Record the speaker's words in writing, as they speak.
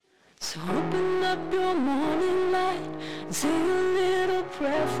up your morning light and say a little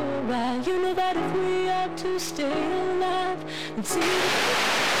prayer for a while. You know that if we are to stay alive and see. I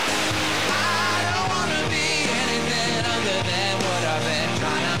don't wanna be anything other than what I've been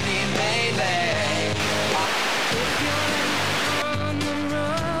trying to be lately. If you're on the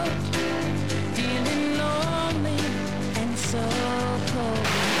road, feeling lonely and so cold.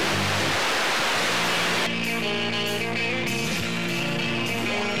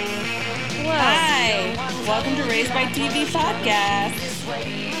 Hi, welcome to Raised by TV podcast.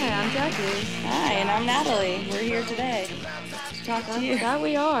 Hi, I'm Jackie. Hi, and I'm Natalie. We're here today to talk to you. That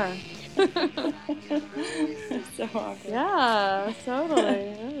we are. So awkward. Yeah,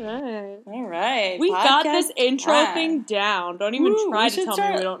 totally. All right. We got podcast this intro time. thing down. Don't even try to tell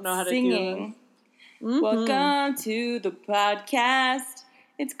me we don't know how to singing. do this. Welcome to the podcast.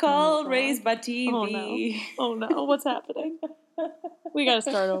 It's called Raised by TV. Oh no, what's happening? We gotta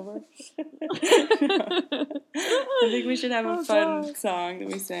start over. I think we should have a fun song that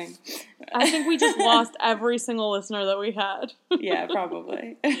we sing. I think we just lost every single listener that we had. Yeah,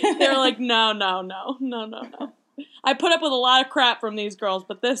 probably. They were like, no. I put up with a lot of crap from these girls,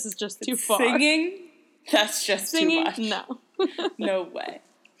 but this is just too far. Singing? That's just too much. No. No way.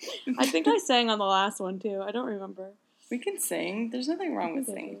 I think I sang on the last one, too. I don't remember. We can sing. There's nothing wrong with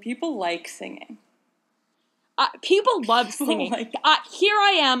singing. People like singing. People love singing. Here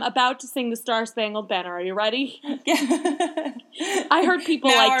I am about to sing the Star Spangled Banner. Are you ready? Yeah. I heard people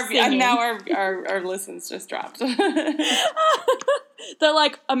singing. Now our listens just dropped. They're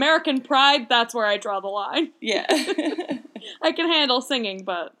like, American pride, that's where I draw the line. Yeah. I can handle singing,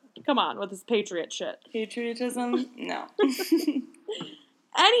 but come on with this patriot shit. Patriotism? No.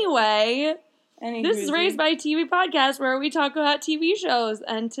 Anyway, this is Raised by TV podcast where we talk about TV shows.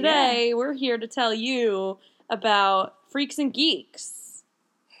 And today we're here to tell you about Freaks and Geeks.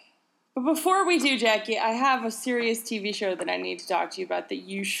 But before we do, Jackie, I have a serious TV show that I need to talk to you about that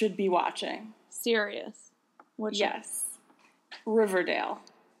you should be watching. Serious? What show? Yes. Riverdale.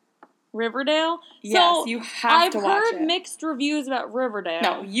 Riverdale? Yes, so you have to watch it. I've heard mixed reviews about Riverdale.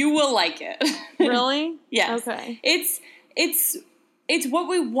 No, you will like it. Really? Yes. Okay. It's what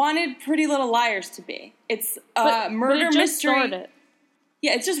we wanted Pretty Little Liars to be. It's a murder but it just mystery. Started.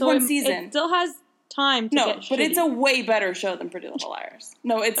 Yeah, it's just one season. It still has time to get shitty. No, but it's a way better show than Pretty Little Liars.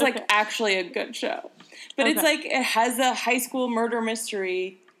 No, it's like actually a good show. But it's like it has a high school murder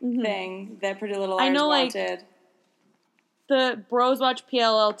mystery thing that Pretty Little Liars wanted. Like, the Bros Watch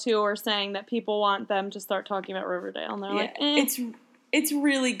PLL 2 are saying that people want them to start talking about Riverdale, and they're like, It's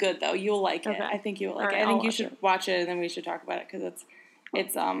really good though. You'll like it. Okay. I think you'll like right, it. I think you watch should watch it, and then we should talk about it because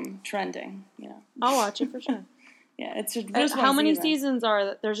it's trending. Yeah, I'll watch it for sure. Yeah, it's just how many seasons are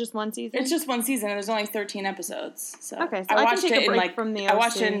there? There's just one season? It's just one season, and there's only 13 episodes. So okay, so I watched can take it a break from the I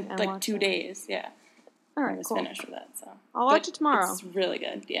watched it in and like 2 days. Yeah. All right, I was cool. finished with it, so I'll watch it tomorrow. It's really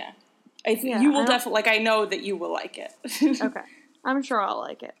good. Yeah, you will definitely I know that you will like it. Okay, I'm sure I'll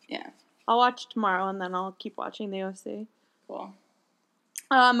like it. Yeah, I'll watch it tomorrow, and then I'll keep watching the OC. Cool.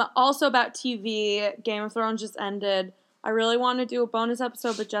 Also about TV, Game of Thrones just ended. I really want to do a bonus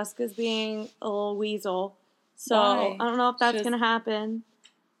episode, but Jessica's being a little weasel. So Why? I don't know if that's going to happen.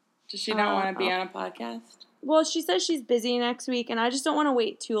 Does she not want to be on a podcast? Well, she says she's busy next week, and I just don't want to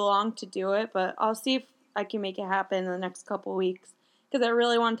wait too long to do it, but I'll see if I can make it happen in the next couple weeks, because I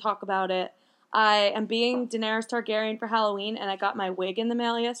really want to talk about it. I am being Daenerys Targaryen for Halloween, and I got my wig in the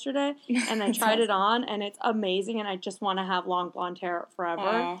mail yesterday, and I tried it on, and it's amazing, and I just want to have long blonde hair forever.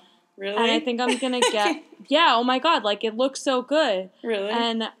 Wow. Really? And I think I'm going to get, oh my god, like, it looks so good. Really?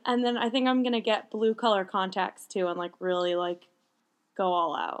 And then I think I'm going to get blue color contacts, too, and, like, really, like, go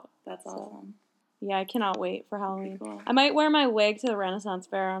all out. That's awesome. Yeah, I cannot wait for Halloween. Cool. I might wear my wig to the Renaissance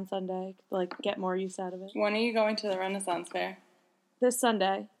Fair on Sunday, to, like, get more use out of it. When are you going to the Renaissance Fair? This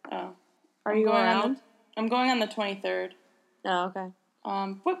Sunday. Oh. Are you around? I'm going on the 23rd. Oh, okay.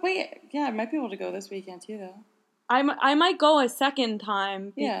 But wait, yeah, I might be able to go this weekend too, though. I might go a second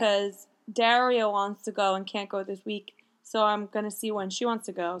time because Daria wants to go and can't go this week, so I'm gonna see when she wants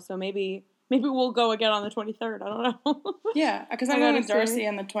to go. So maybe we'll go again on the 23rd. I don't know. Yeah, because I'm going with Darcy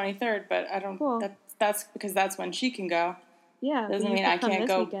on the 23rd, but I don't. Cool. That's because that's when she can go. Yeah, doesn't mean I can't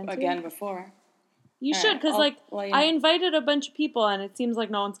go again before. You should, because I invited a bunch of people, and it seems like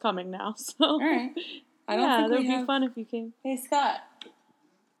no one's coming now. So all right, I don't think that would be fun if you came. Hey Scott,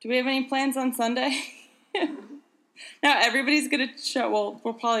 do we have any plans on Sunday? No, everybody's gonna show. Well,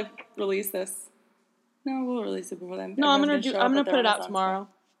 we'll probably release this. No, we'll release it before then. No, I'm gonna put it out tomorrow.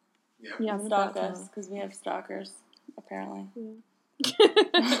 Yeah, I'm stalk us because we have stalkers apparently. Yeah.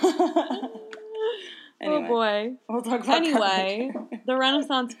 Anyway, Oh boy. we'll talk about Anyway, garlic. the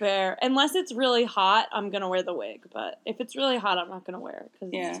Renaissance Fair, unless it's really hot, I'm going to wear the wig. But if it's really hot, I'm not going to wear it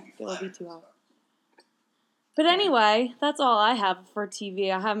because it'll be too hot. But anyway, that's all I have for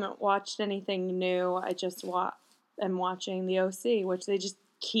TV. I haven't watched anything new. I just am watching The O.C., which they just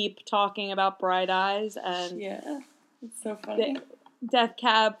keep talking about Bright Eyes. And Yeah, it's so funny. Death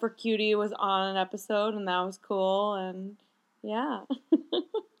Cab for Cutie was on an episode, and that was cool. And yeah.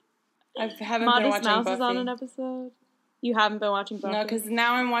 I haven't Modest been watching Mouse Buffy. is on an episode. You haven't been watching Buffy? No, because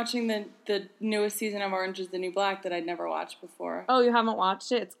now I'm watching the newest season of Orange is the New Black that I'd never watched before. Oh, you haven't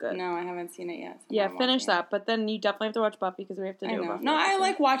watched it? It's good. No, I haven't seen it yet. So Yeah, I'm finish watching that. But then you definitely have to watch Buffy because we have to do I a know. Buffy No, I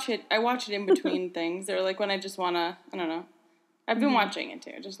episode. watch it. I watch it in between things, or like when I just wanna. I don't know. I've been watching it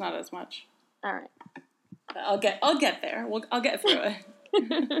too, just not as much. All right. I'll get there. I'll get through it.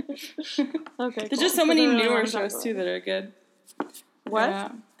 Okay. There's just so many newer shows too that are good. What? Yeah.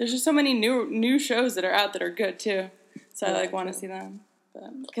 There's just so many new shows that are out that are good too. So I want to true. see them.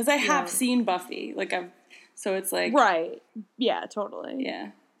 Because I have seen Buffy, so it's like Right. Yeah, totally. yeah.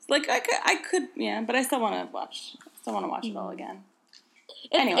 It's like I could yeah, but I still want to watch. It all again.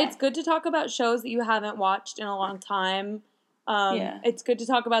 Anyway. It's good to talk about shows that you haven't watched in a long time. It's good to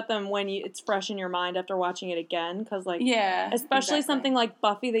talk about them when it's fresh in your mind after watching it again, because especially something like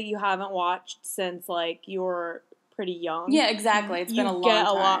Buffy that you haven't watched since like you were pretty young. Yeah, exactly. It's been a long time. You get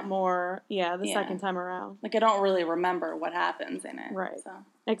a time. lot more. The second time around. Like I don't really remember what happens in it. Right. So.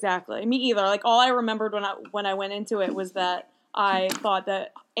 Exactly. Me either. Like all I remembered when I went into it was that I thought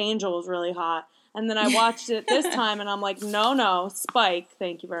that Angel was really hot. And then I watched it this time, and I'm like, no, Spike.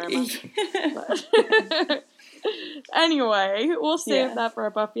 Thank you very much. Anyway, we'll save that for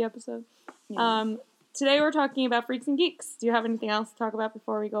a Buffy episode. Yeah. Today we're talking about Freaks and Geeks. Do you have anything else to talk about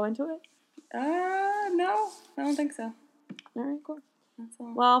before we go into it? No, I don't think so. All right, cool. That's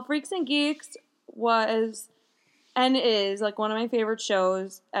all. Well, Freaks and Geeks was and is like one of my favorite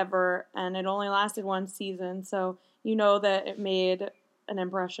shows ever, and it only lasted one season, so you know that it made an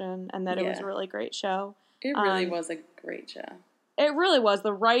impression and that it was a really great show. It really was a great show. It really was.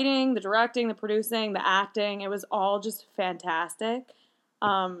 The writing, the directing, the producing, the acting, it was all just fantastic.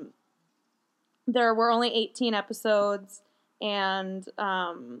 There were only 18 episodes, and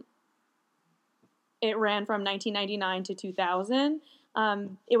it ran from 1999 to 2000.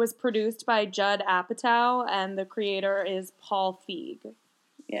 It was produced by Judd Apatow, and the creator is Paul Feig.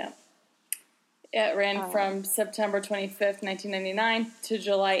 Yeah. It ran from September 25th, 1999 to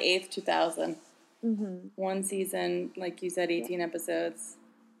July 8th, 2000. Mm-hmm. One season, like you said, 18 episodes.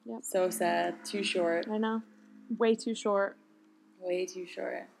 Yep. So sad. Too short. I know. Way too short. Way too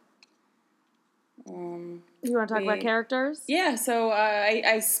short. You want to talk about characters? Yeah, so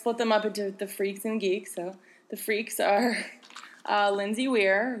I split them up into the Freaks and Geeks. So the Freaks are Lindsay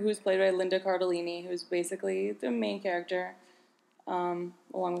Weir, who's played by Linda Cardellini, who's basically the main character, along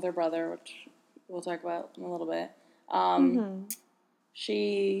with her brother, which we'll talk about in a little bit.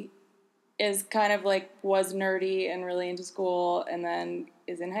 She is kind of like was nerdy and really into school, and then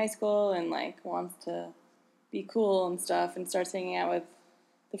is in high school and like wants to be cool and stuff, and starts hanging out with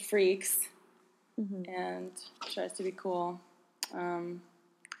the Freaks and tries to be cool. The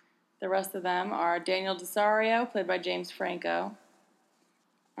rest of them are Daniel Desario, played by James Franco.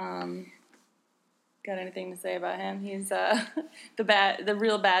 Got anything to say about him? He's the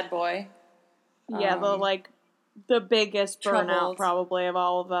real bad boy. Yeah, the biggest burnout troubled. probably of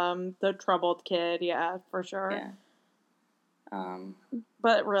all of them. The troubled kid, yeah, for sure. Yeah.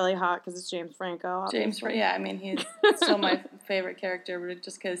 But really hot because it's James Franco. Obviously. Yeah, I mean, he's still my favorite character, but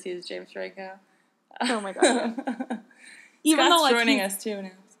just because he's James Franco. Oh my god. Even Scott's though, like, joining us too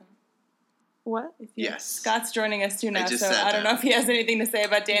now. So. What? Yes. Scott's joining us too now, so sat I don't know down. if he has anything to say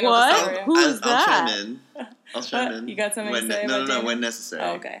about Daniel What? Desario. Who is I'll that? chime in. You got something to say about No, Daniel? when necessary.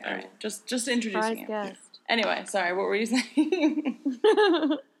 Oh, okay, all right. Just introducing Surprise him. guest. Anyway, sorry, what were you saying?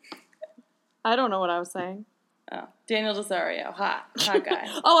 I don't know what I was saying. Oh, Daniel Desario, hot guy.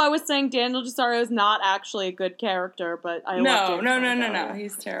 Oh, I was saying Daniel Desario is not actually a good character, but I love James Franco. No,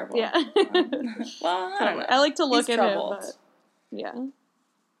 he's terrible. Yeah. Well, I don't know. I like to look He's at troubled. him, but yeah.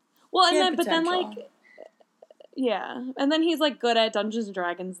 Well, and He had then, but then, potential. like, yeah, and then he's like good at Dungeons and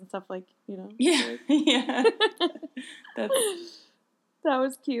Dragons and stuff, like, you know. Yeah, yeah. That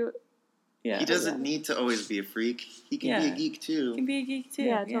was cute. Yeah. He doesn't need to always be a freak. He can be a geek too. He can be a geek too.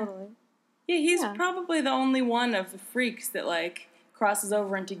 Yeah, totally. Yeah, he's probably the only one of the freaks that like crosses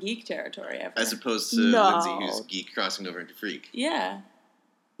over into geek territory ever. As opposed to No. Lindsay, who's geek crossing over into freak. Yeah.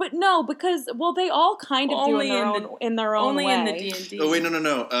 But no, because they all kind of do in their own only way. in the D&D. Oh wait,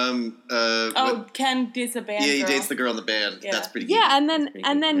 no. Ken dates a band. Yeah, he girl. dates the girl in the band. Yeah. That's pretty. Yeah, geeky.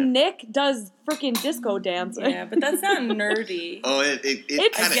 and then Nick does freaking disco dancing. Yeah, but that's not nerdy. Oh,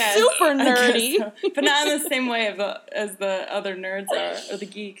 It's kind guess. of super nerdy, So. But not in the same way as the other nerds are or the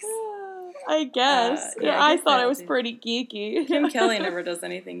geeks. I guess. yeah, I guess thought that, it was dude. pretty geeky. Kim Kelly never does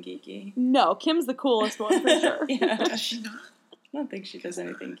anything geeky. No, Kim's the coolest one for sure. Yeah. Does she not? I don't think she does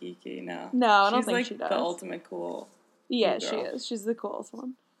anything geeky, no. No, I don't She's think like she does. the ultimate cool. Yeah, cool she girl. is. She's the coolest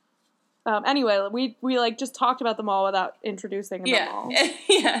one. Anyway, we like just talked about them all without introducing them all.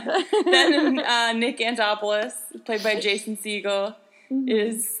 Yeah. Then Nick Antopoulos, played by Jason Segel,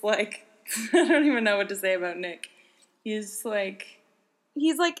 is like, I don't even know what to say about Nick. He's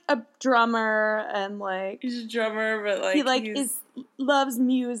like a drummer and like he's a drummer, but like he loves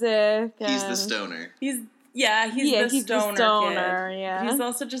music. He's the and- stoner. he's the stoner kid. Yeah, He's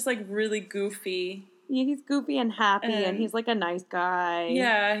also just like really goofy. Yeah, he's goofy and happy, and And- he's like a nice guy.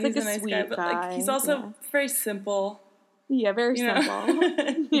 Yeah, he's he's like a nice sweet guy, but like he's also very simple. yeah, very You know?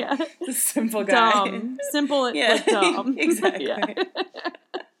 simple. Yeah, The simple guy. dumb, simple Yeah, but dumb. exactly. Yeah.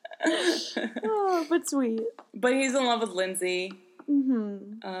 Oh, but sweet. But he's in love with Lindsay.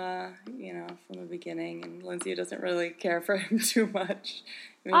 Mm-hmm. From the beginning, and Lindsay doesn't really care for him too much.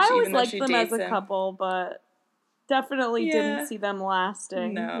 I always even though liked she them as dates a him. couple, but definitely Yeah. didn't see them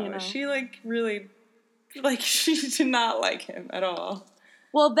lasting. No, you know? she really, she did not like him at all.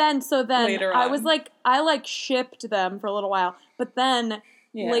 Well, then Later I on. was like, I shipped them for a little while, but then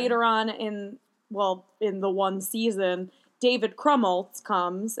Yeah. later on in the one season, David Krumholtz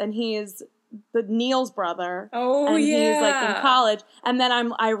comes, and he is the Neil's brother. Oh, and yeah. he's like in college, and then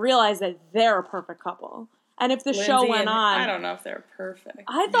I realized that they're a perfect couple. And if the show Lindsay went and- on, I don't know if they're perfect.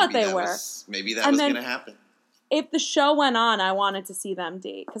 I thought they were. Maybe that And was then- going to happen. If the show went on, I wanted to see them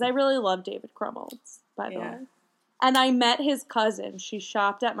date because I really love David Krumholtz, by the Yeah. way. And I met his cousin. She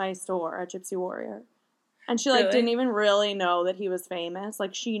shopped at my store at Gypsy Warrior. And she Really? didn't even really know that he was famous.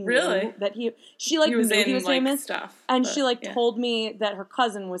 Like she knew Really? that he He knew was in he was like famous. stuff, And but, she yeah. told me that her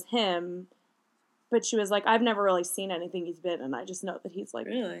cousin was him. But she was like, I've never really seen anything he's been in. I just know that he's like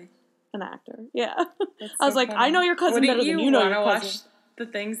Really. an actor. Yeah. That's I was so like, funny. I know your cousin Wouldn't better than you know wanna your cousin. watch the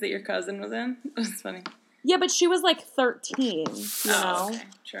things that your cousin was in? It's funny. Yeah, but she was like 13, you know? Okay,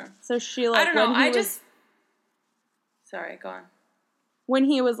 true. So she like I don't know. when he was, Sorry, go on. when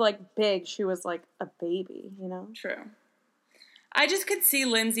he was like big, she was like a baby, you know? True. I just could see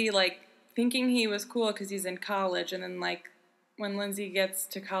Lindsay like thinking he was cool because he's in college, and then like when Lindsay gets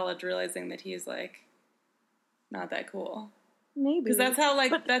to college, realizing that he's like not that cool. Maybe. Because that's how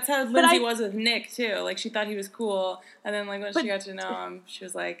but Lindsay I- was with Nick too. Like she thought he was cool, and then like when But- she got to know him, she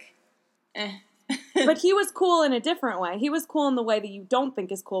was like, eh. But he was cool in a different way. He was cool in the way that you don't think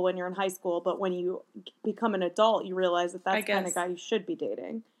is cool when you're in high school, but when you become an adult, you realize that that's the kind of guess. guy you should be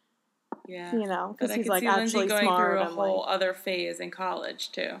dating. Yeah. You know, But because I he's could like see actually Lindsay going smart through a and whole like. other phase in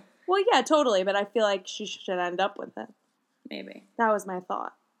college too. Well, yeah, totally. But I feel like she should end up with him. Maybe. That was my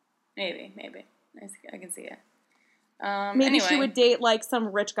thought. Maybe. I can see it. Maybe anyway. she would date like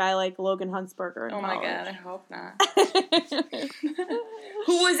some rich guy like Logan Huntsberger. In Oh my college. god, I hope not.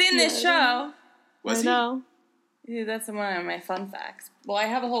 Who was in this show? Was I he? know. Yeah, that's one of my fun facts. Well, I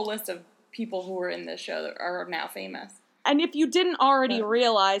have a whole list of people who were in this show that are now famous. And if you didn't already But-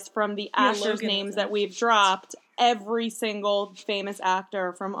 realize from the Yeah, actors' Logan names was that in. we've dropped, every single famous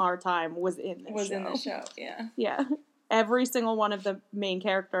actor from our time was in this show. In the show, yeah. Yeah. Every single one of the main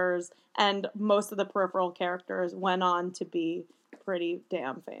characters and most of the peripheral characters went on to be pretty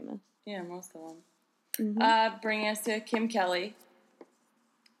damn famous. Yeah, most of them. Mhm. Bringing us to Kim Kelly,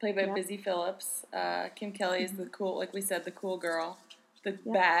 played by Yeah. Busy Phillips. Kim Kelly is the cool, like we said, the cool girl. The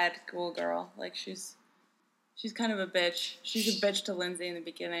Yeah. bad cool girl. Like, she's kind of a bitch. She's a bitch to Lindsay in the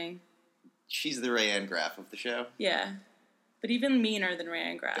beginning. She's the Rayanne Graff of the show. Yeah. But even meaner than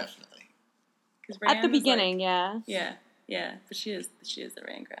Rayanne Graff. Definitely. 'Cause At Rayanne the was, beginning, like, yeah. Yeah. But she is the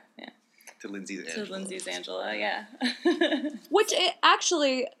Rayanne Graff, yeah. To Lindsay's To Angela. Lindsay's Angela, yeah. Which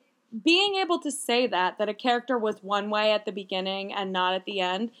actually, being able to say that a character was one way at the beginning and not at the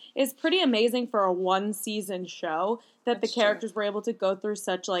end, is pretty amazing for a one-season show, that That's the true. characters were able to go through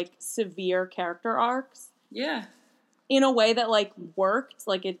such, like, severe character arcs Yeah. in a way that, like, worked.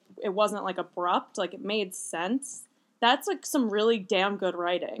 Like, it wasn't, like, abrupt. Like, it made sense. That's, like, some really damn good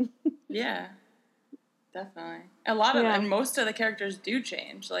writing. Yeah. Definitely. A lot of Yeah. and most of the characters do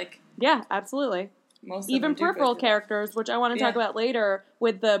change. Like, Yeah, absolutely. most of Even them do go peripheral through that. characters, which I want to talk Yeah. about later,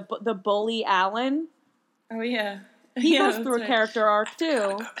 with the bully Alan. Oh, yeah. He Yeah, goes that's through a right. character arc,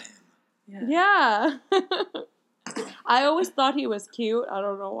 too. Yeah. Yeah. I always thought he was cute. I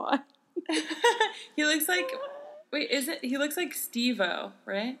don't know why. He looks like, he looks like Steve-O,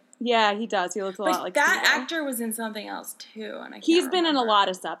 right? Yeah, he does. He looks a lot like that Steve-O. actor was in something else too, and I can't He's been in a remember. lot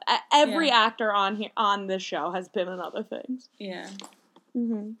of stuff. Every Yeah. actor on this show has been in other things. Yeah.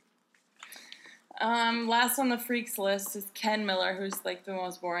 Mm-hmm. Last on the freaks list is Ken Miller, who's like the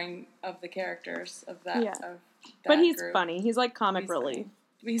most boring of the characters of that. Yeah. Of that But he's group. funny. He's like comic He's relief. funny.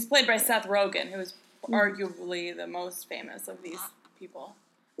 He's played by Seth Rogen, who is arguably the most famous of these people.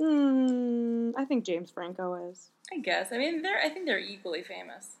 I think James Franco is. I guess. I mean, I think they're equally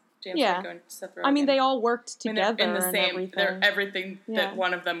famous. James Yeah. Franco and Seth Rogen. I mean, they all worked I mean, they're together in the and same. everything. They're everything Yeah. that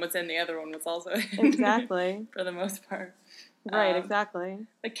one of them was in, the other one was also in. Exactly. For the most part. Right, exactly.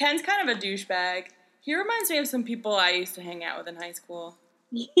 But Ken's kind of a douchebag. He reminds me of some people I used to hang out with in high school.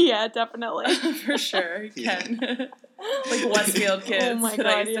 Yeah, definitely. For sure, Yeah. Ken. Like Westfield kids. Oh my that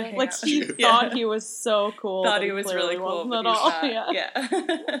I god, used to yeah. hang Like out he with. thought he was so cool. Thought but he was really clearly cool, wasn't but at he's all. not. Yeah.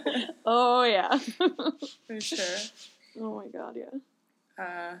 Yeah. Oh yeah. For sure. Oh my god,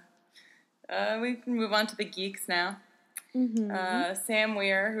 yeah. We can move on to the geeks now. Mm-hmm. Sam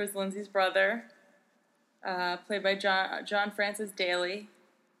Weir, who is Lindsay's brother, played by John Francis Daly,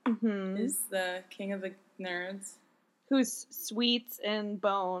 Mm-hmm. is the king of the nerds. Who's Sweets and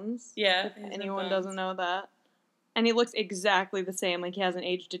Bones. Yeah. If he's in anyone Bones. doesn't know that. And he looks exactly the same. Like he hasn't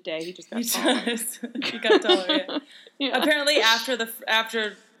aged a day. He just got He taller. does. He got taller, yeah. Yeah. Apparently,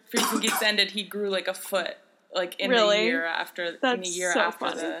 after Freaks and Geeks ended, he grew like a foot, like in Really? a year after That's so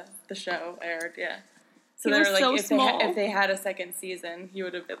funny. the show aired. Yeah. So He they was were like, so if small. they had a second season, he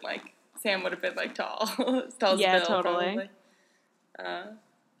would have been like Sam would have been like tall, as tall as Yeah, Bill, totally. probably.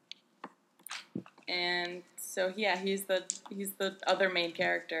 And so yeah, he's the other main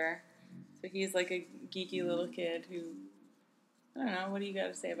character. So he's like a geeky little kid who. I don't know. What do you got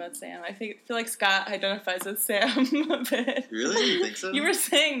to say about Sam? I feel like Scott identifies with Sam a bit. Really? You think so? You were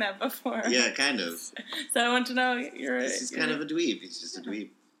saying that before. Yeah, kind of. So I want to know you're. He's kind of a dweeb. He's just a dweeb.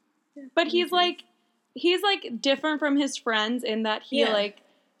 But he's like different from his friends in that he Yeah. like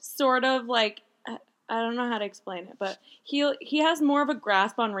sort of like I don't know how to explain it, but he has more of a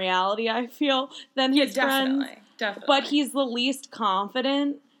grasp on reality, I feel, than Yeah, his friends. definitely. But he's the least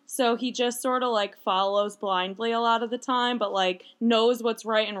confident, so he just sort of like follows blindly a lot of the time, but like knows what's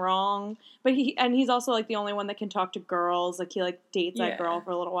right and wrong. But he's also like the only one that can talk to girls. Like he like dates Yeah. that girl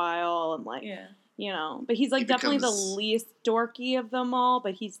for a little while and like Yeah. you know. But he's like He definitely the becomes- least dorky of them all,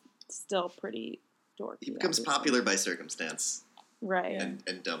 but he's still pretty dorky. He becomes obviously. popular by circumstance Right. Yeah.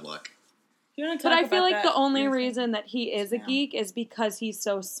 and dumb luck. You want to But talk I feel about like that the only weird thing? reason that he is a Yeah. geek is because he's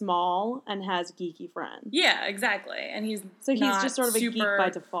so small and has geeky friends. Yeah, exactly. And he's So he's not just sort of a geek super, by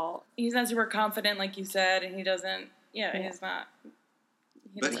default. He's not super confident, like you said, and he doesn't. Yeah, Yeah. he's not.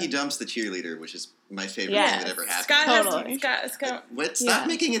 But he doesn't- dumps the cheerleader, which is my favorite Yes. thing that ever happened. Scott Totally. has Scott. What? Stop Yeah.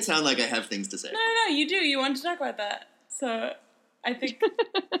 making it sound like I have things to say. No, you do. You wanted to talk about that. So I think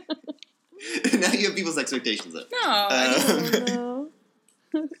Now you have people's expectations up. no. I just- Oh,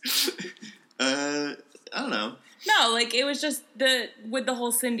 no. I don't know. No, like it was just with the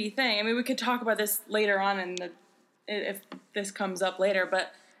whole Cindy thing. I mean, we could talk about this later on if this comes up later,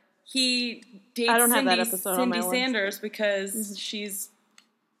 but he dates I don't have that Cindy, episode on my Cindy list. Sanders because she's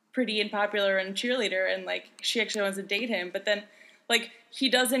pretty and popular and cheerleader, and like she actually wants to date him. But then, like he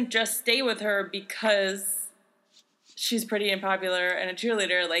doesn't just stay with her because she's pretty and popular and a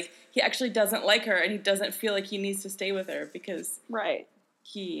cheerleader. Like he actually doesn't like her, and he doesn't feel like he needs to stay with her because Right.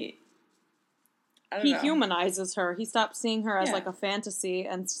 he. I don't He know. humanizes her. He stops seeing her as Yeah. like a fantasy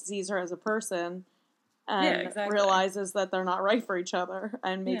and sees her as a person and Yeah, exactly. realizes that they're not right for each other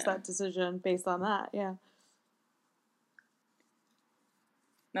and makes Yeah. that decision based on that. Yeah.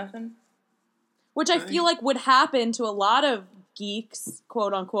 Nothing. Which I feel like would happen to a lot of geeks,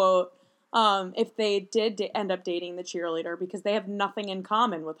 quote unquote, if they did end up dating the cheerleader because they have nothing in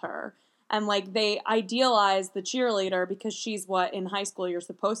common with her. And like they idealize the cheerleader because she's what in high school you're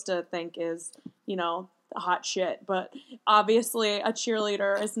supposed to think is, you know, hot shit. But obviously a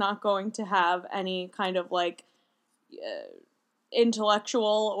cheerleader is not going to have any kind of like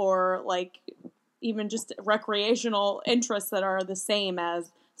intellectual or like even just recreational interests that are the same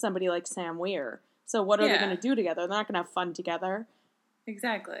as somebody like Sam Weir. So what are they Yeah. going to do together? They're not going to have fun together.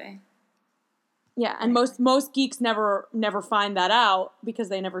 Exactly. Yeah, and most geeks never find that out because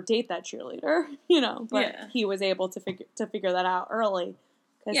they never date that cheerleader, you know. But Yeah. he was able to figure that out early.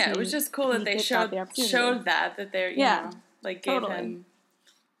 'Cause Yeah, it he- was just cool that he they got showed the opportunity. that they're Yeah, like gave totally. him.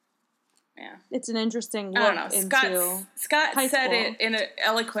 Yeah, It's an interesting I look don't know. into. Scott high said school. it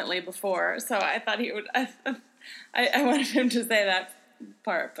eloquently before, so I thought he would. I wanted him to say that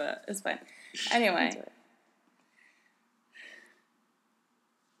part, but it's fine. Anyway, That's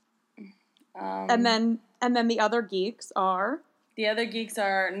And then the other geeks are The other geeks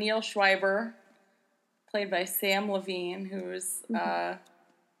are Neil Schreiber, played by Sam Levine, who's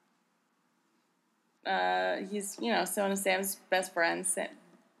he's Sona Sam's best friend.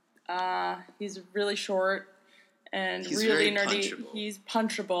 He's really short and He's really very nerdy. punchable. He's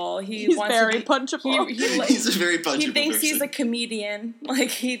punchable. he's wants very to be, punchable. He's a very punchable he thinks he's person. a comedian. Like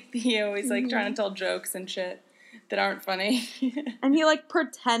he always like trying to tell jokes and shit that aren't funny. And he like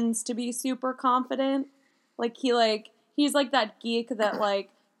pretends to be super confident. Like he's like that geek that like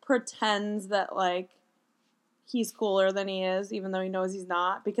pretends that like he's cooler than he is, even though he knows he's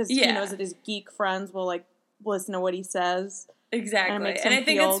not, because he Yeah. knows that his geek friends will like listen to what he says. Exactly. And it makes And him I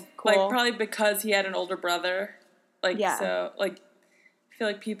think feel it's cool. like probably because he had an older brother. Like Yeah. so like I feel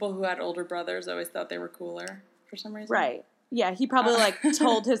like people who had older brothers always thought they were cooler for some reason. Right. Yeah, he probably like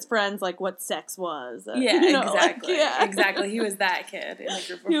told his friends like what sex was. Yeah, you know, like, exactly. yeah. Exactly. He was that kid in the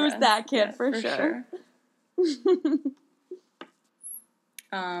group of He was friends. that kid Yeah, for sure.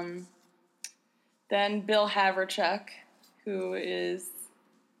 Then Bill Haverchuck, who is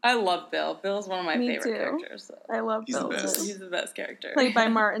I love Bill. Bill's one of my Me favorite too. characters. So. I love He's the Bill. best. He's the best character. Played by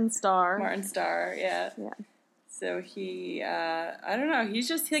Martin Starr. Martin Starr, yeah. Yeah. So he, I don't know. He's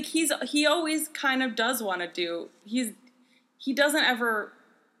just like he always kind of does want to do. He doesn't ever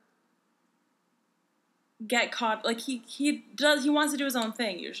get caught. Like he does. He wants to do his own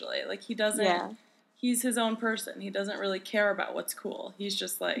thing usually. Like he doesn't. Yeah. He's his own person. He doesn't really care about what's cool. He's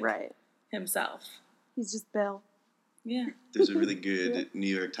just like Right. himself. He's just Bill. Yeah. There's a really good New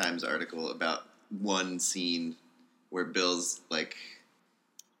York Times article about one scene where Bill's like,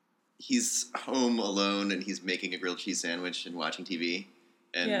 he's home alone and he's making a grilled cheese sandwich and watching TV.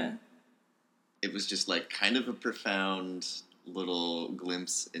 And Yeah. it was just like kind of a profound little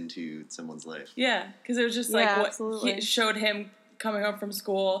glimpse into someone's life. Yeah, because it was just like Yeah, what absolutely. he showed him coming home from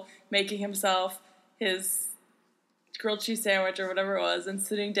school, making himself his grilled cheese sandwich or whatever it was, and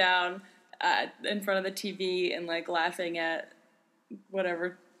sitting down in front of the TV and like laughing at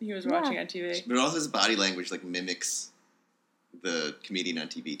whatever he was watching on TV. But also his body language like mimics the comedian on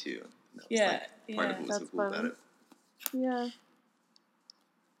TV too. And that was, Yeah, like, part yeah. of what was so That's cool about fun. it. Yeah.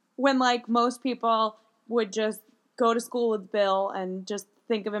 When like most people would just go to school with Bill and just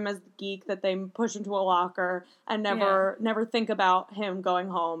think of him as the geek that they push into a locker and never think about him going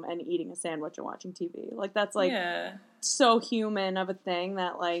home and eating a sandwich and watching TV. Like that's like yeah, so human of a thing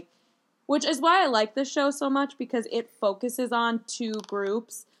that like, which is why I like this show so much, because it focuses on two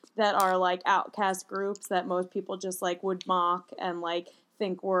groups that are like outcast groups that most people just like would mock and like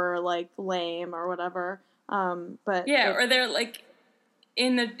think were like lame or whatever. But yeah, it- or they're like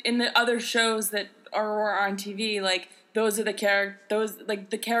in the other shows that are on TV, like those are the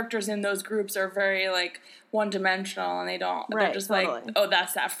the characters in those groups are very like one dimensional and they're Right, just totally. like, oh,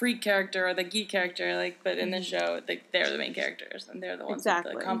 that's that freak character or the geek character, like, but in the show they're the main characters and they're the ones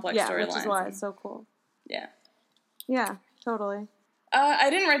exactly. with the complex yeah, storylines. which is why and- it's so cool. yeah. Yeah, totally. I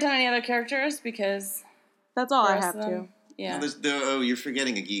didn't write down any other characters because That's all the I rest have of to. them- Yeah, You're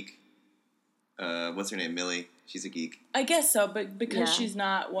forgetting a geek. What's her name? Millie. She's a geek. I guess so, but because Yeah. she's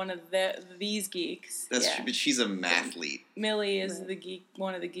not one of these geeks. That's yeah. true, but she's a mathlete. Millie is Right. the geek,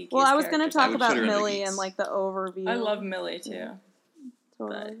 one of the geekiest. Well, I was going to characters. talk would about put her in the Millie geeks. and like the overview. I love Millie too. Yeah. But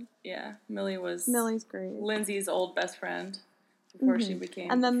Totally. yeah, Millie was Millie's great. Lindsay's old best friend before she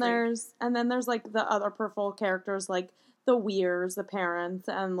became. And then a freak. there's like the other purple characters like the Weirs, the parents,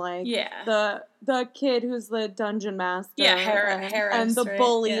 and like Yeah. the kid who's the dungeon master. Yeah, and, Harris, and the right?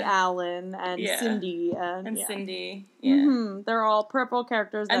 bully Yeah. Alan and Yeah. Cindy and yeah. Cindy. Yeah, They're all purple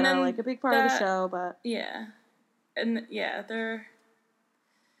characters that And are then like a big part of the that- show, but yeah, and yeah, they're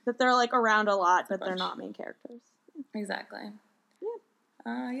that they're like around a lot, but they're bunch. not main characters. exactly.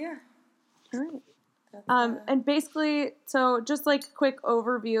 Yeah. Yeah. All right. That's, And basically, so just like a quick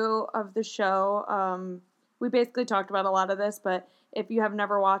overview of the show. We basically talked about a lot of this, but if you have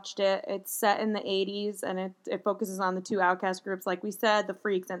never watched it, it's set in the 80s and it focuses on the two outcast groups, like we said, the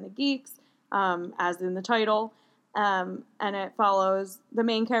freaks and the geeks, as in the title. And it follows the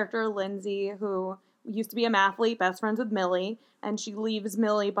main character, Lindsay, who used to be a mathlete, best friends with Millie, and she leaves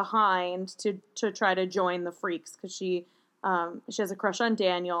Millie behind to try to join the freaks because she has a crush on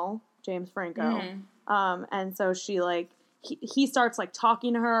Daniel, James Franco. And so she like he starts like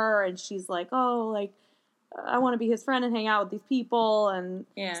talking to her and she's like, oh, like I want to be his friend and hang out with these people. And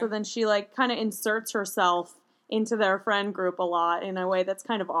Yeah. so then she like kind of inserts herself into their friend group a lot in a way that's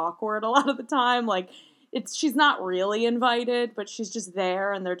kind of awkward a lot of the time. Like she's not really invited, but she's just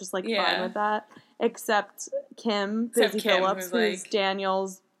there and they're just like fine Yeah. with that. Except Kim, Except Busy Kim, Phillips, who's, who's like-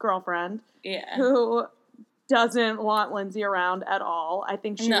 Daniel's girlfriend, yeah. who doesn't want Lindsay around at all. I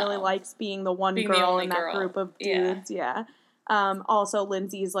think she really No. likes being the one Being the girl only in that girl. group of Yeah. dudes. Yeah. Also,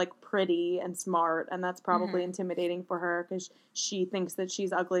 Lindsay's like pretty and smart, and that's probably intimidating for her because she thinks that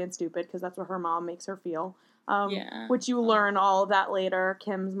she's ugly and stupid because that's what her mom makes her feel. Yeah. Which you learn all of that later.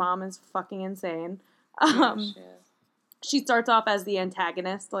 Kim's mom is fucking insane. Yeah, she is. She starts off as the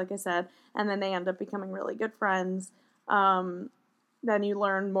antagonist, like I said, and then they end up becoming really good friends. Then you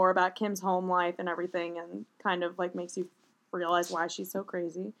learn more about Kim's home life and everything, and kind of like makes you realize why she's so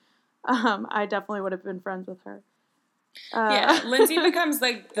crazy. I definitely would have been friends with her. Yeah, Lindsay becomes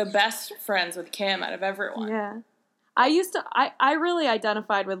like the best friends with Kim out of everyone. Yeah. I really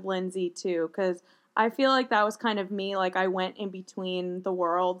identified with Lindsay too, because I feel like that was kind of me. Like I went in between the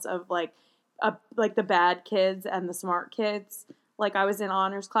worlds of like the bad kids and the smart kids. Like I was in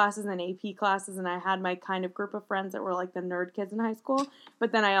honors classes and AP classes, and I had my kind of group of friends that were like the nerd kids in high school.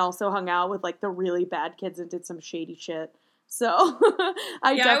 But then I also hung out with like the really bad kids and did some shady shit. So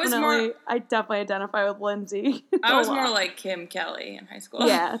I definitely identify with Lindsay. I was more like Kim Kelly in high school.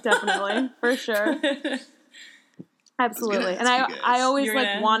 Yeah, definitely, for sure. Absolutely. And I always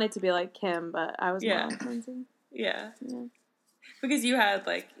wanted to be like Kim, but I was more like Lindsay. Yeah. Because you had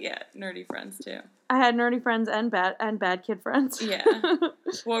nerdy friends too. I had nerdy friends and bad kid friends. Yeah.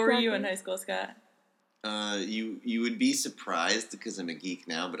 What were you in high school, Scott? You would be surprised because I'm a geek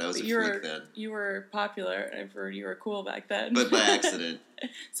now, but I was a freak then. You were popular, and I've heard you were cool back then. But by accident.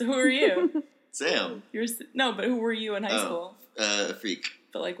 So who were you? Sam. But who were you in high school? A freak.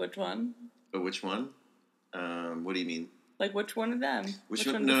 But like which one? Which one? What do you mean? Like which one of them? Which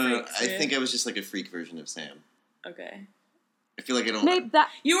one? No. I think I was just like a freak version of Sam. Okay. I feel like I don't. Maybe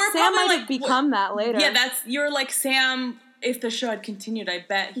you were Sam probably might have become that later. Yeah, you were like Sam. If the show had continued, I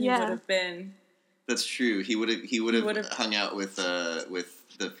bet he would have been. That's true. He would have hung out with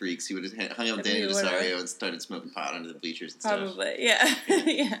the freaks. He would have hung out with Danny Rosario and started smoking pot under the bleachers and stuff. Probably, yeah.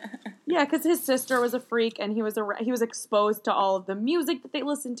 Yeah, because his sister was a freak, and he was exposed to all of the music that they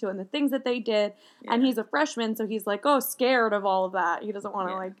listened to and the things that they did. Yeah. And he's a freshman, so he's like, scared of all of that. He doesn't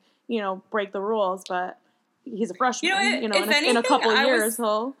want to break the rules, but he's a freshman. In a couple of years,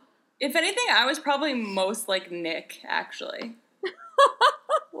 If anything, I was probably most like Nick, actually.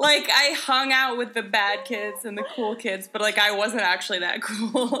 Like, I hung out with the bad kids and the cool kids, but, like, I wasn't actually that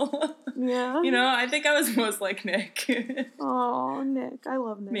cool. Yeah. I think I was most like Nick. Oh, Nick. I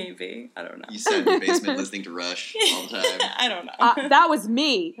love Nick. Maybe. I don't know. You sat in your basement listening to Rush all the time. I don't know. That was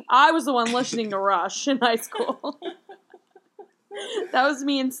me. I was the one listening to Rush in high school. That was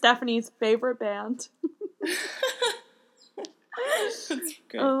me and Stephanie's favorite band. That's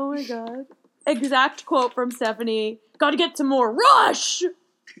good. Oh, my God. Exact quote from Stephanie. Gotta get some more Rush!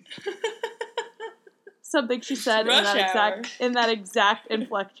 Something she said in that exact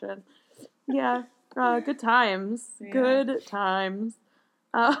inflection. Yeah, good times. Yeah. Good times.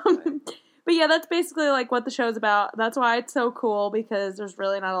 But yeah, that's basically like what the show's about. That's why it's so cool, because there's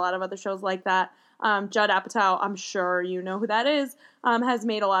really not a lot of other shows like that. Judd Apatow, I'm sure you know who that is, has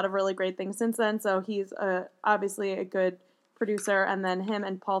made a lot of really great things since then. So he's obviously a good producer, and then him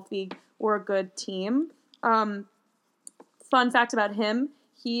and Paul Feig were a good team. Fun fact about him,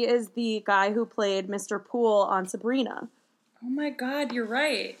 he is the guy who played Mr. Poole on Sabrina. Oh my God, you're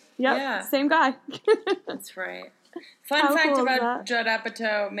right. Yep, yeah, same guy. That's right. Fun fact about Judd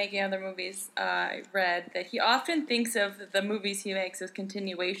Apatow making other movies, I read that he often thinks of the movies he makes as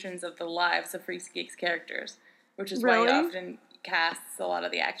continuations of the lives of Freaks Geeks characters, which is why he often casts a lot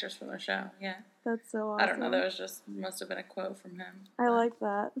of the actors from the show. Yeah. That's so awesome. I don't know, that must have been a quote from him. I like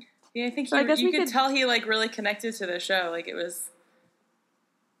that. Yeah, I think you could tell he like really connected to the show. Like it was.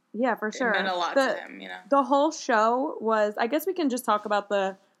 Yeah, for sure. It meant a lot to him, The whole show was. I guess we can just talk about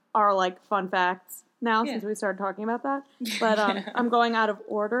our like fun facts now since we started talking about that. But I'm going out of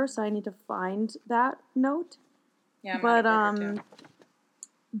order, so I need to find that note. Yeah, I'm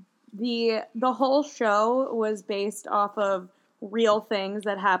the whole show was based off of real things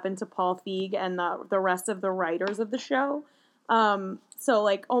that happened to Paul Feig and the rest of the writers of the show. So,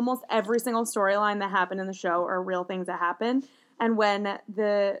 like, almost every single storyline that happened in the show are real things that happened. And when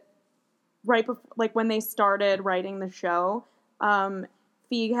when they started writing the show,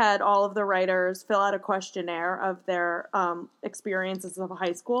 Feig had all of the writers fill out a questionnaire of their experiences of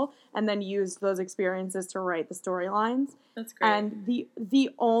high school, and then used those experiences to write the storylines. That's great. And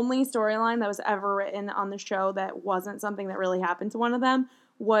the only storyline that was ever written on the show that wasn't something that really happened to one of them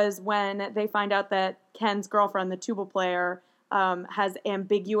was when they find out that Ken's girlfriend, the tuba player, has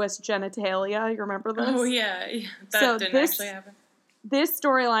ambiguous genitalia. You remember this? Oh, yeah. That didn't actually happen. This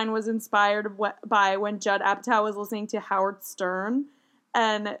storyline was inspired by when Judd Apatow was listening to Howard Stern,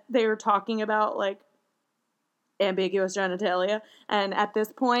 and they were talking about, like, ambiguous genitalia. And at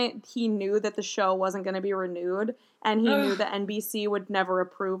this point, he knew that the show wasn't going to be renewed, and he knew that NBC would never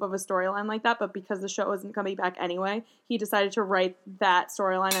approve of a storyline like that, but because the show wasn't coming back anyway, he decided to write that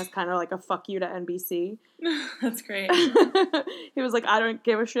storyline as kind of like a fuck you to NBC. That's great. He was like, I don't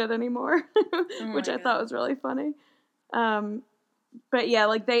give a shit anymore, which I thought was really funny. But yeah,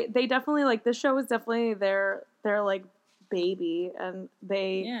 like they definitely, like, this show was definitely their like baby, and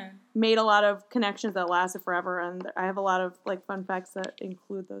they made a lot of connections that lasted forever, and I have a lot of like fun facts that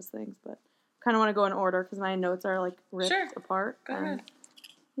include those things, but kind of want to go in order because my notes are like ripped apart. Go ahead.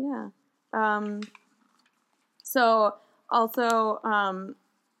 Yeah. So also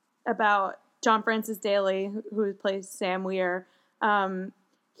about John Francis Daly, who plays Sam Weir.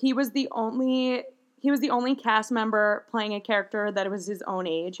 He was the only cast member playing a character that was his own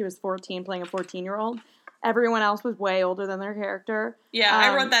age. He was 14, playing a 14-year-old. Everyone else was way older than their character. Yeah,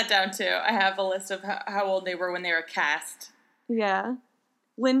 I wrote that down too. I have a list of how old they were when they were cast. Yeah.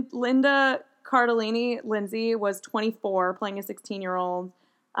 Linda Cardellini, Lindsay, was 24, playing a 16-year-old.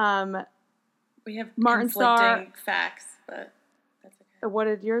 We have Martin conflicting facts, but that's okay. What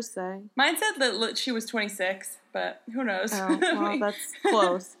did yours say? Mine said that she was 26, but who knows? Oh, well, that's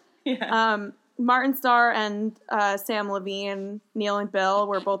close. Yeah. Martin Starr and Sam Levine, Neil and Bill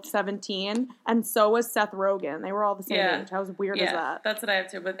were both 17, and so was Seth Rogen. They were all the same age. How weird is that? That's what I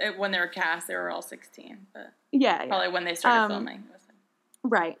have too. But when they were cast, they were all 16. But probably when they started filming.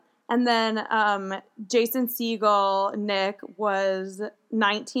 Right. And then Jason Segel, Nick, was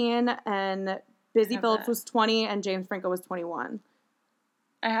 19, and Busy Phillips was 20, and James Franco was 21.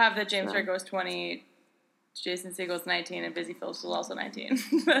 I have that James Franco was 20, Jason Segel was 19, and Busy Phillips was also 19.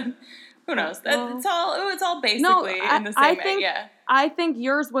 But who knows? It's all basically in the same way. Yeah. I think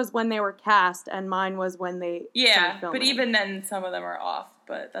yours was when they were cast, and mine was when they started filming. But even then, some of them are off.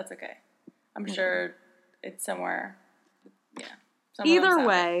 But that's okay. I'm sure it's somewhere. Yeah. Either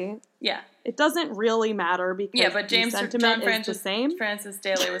way, yeah, it doesn't really matter because but the sentiment is the same. Francis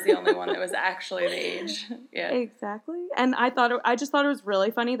Daly was the only one that was actually the age. Yeah, exactly. And I just thought it was really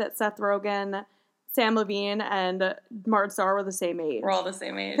funny that Seth Rogen, Sam Levine, and Martin Starr were the same age. We're all the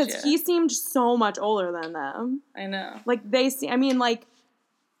same age because he seemed so much older than them. I know. Like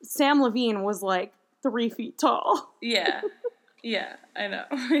Sam Levine was like 3 feet tall. Yeah. Yeah, I know.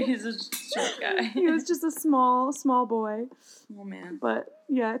 He's a short guy. He was just a small boy. Oh, man. But,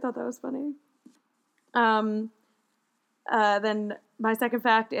 yeah, I thought that was funny. Then my second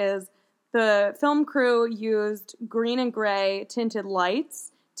fact is the film crew used green and gray tinted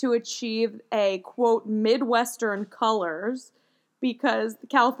lights to achieve a, quote, Midwestern colors because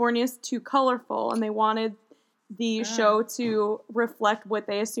California is too colorful, and they wanted the show to reflect what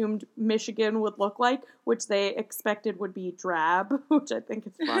they assumed Michigan would look like, which they expected would be drab, which I think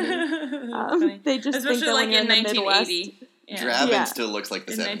is funny. Funny. They just especially think that like when you're in the 1980. Midwest, drab and still looks like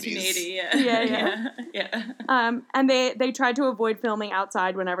the in 70s. 1980, yeah. And they tried to avoid filming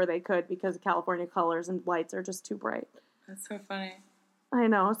outside whenever they could because California colors and lights are just too bright. That's so funny. I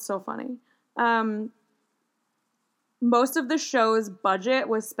know, it's so funny. Most of the show's budget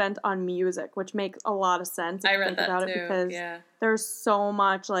was spent on music, which makes a lot of sense if you think about it because there's so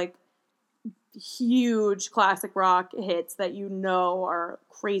much like huge classic rock hits that are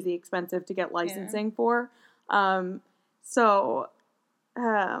crazy expensive to get licensing for. And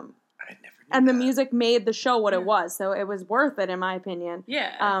the music made the show what it was, so it was worth it in my opinion.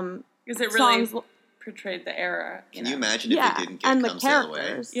 Yeah. Because it really portrayed the era. Can you imagine if it didn't get and Come the Sail Away?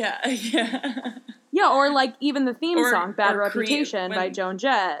 characters. Yeah. Yeah, or like even the theme song, Bad Reputation by Joan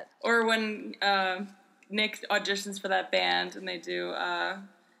Jett. Or when Nick auditions for that band and they do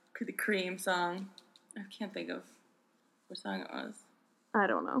the Cream song. I can't think of what song it was. I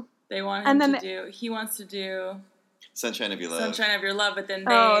don't know. They want him he wants to do Sunshine of Your Love. Sunshine of Your Love, but then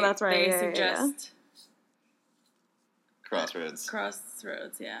they suggest Crossroads.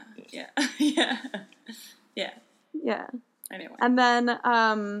 Crossroads, yeah. Yeah. Anyway. And then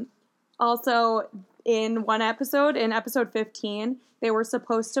also, in one episode, in episode 15, they were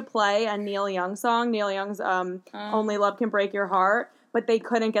supposed to play a Neil Young song, Neil Young's Only Love Can Break Your Heart, but they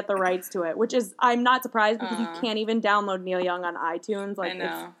couldn't get the rights to it, which is, I'm not surprised because you can't even download Neil Young on iTunes. Like, I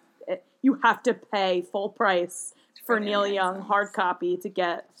know. You have to pay full price for Neil Young hard copy to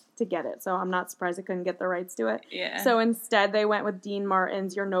get it. So I'm not surprised they couldn't get the rights to it. Yeah. So instead, they went with Dean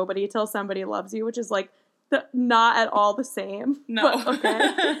Martin's You're Nobody Till Somebody Loves You, which is like, not at all the same. No. But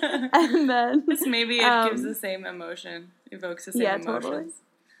okay. And then maybe it gives the same emotion. Evokes the same emotions. Totally.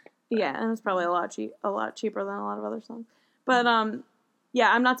 Yeah, and it's probably a lot cheaper than a lot of other songs. But I'm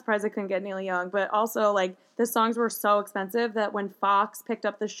not surprised I couldn't get Neil Young, but also like the songs were so expensive that when Fox picked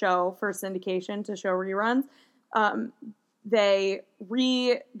up the show for syndication to show reruns, they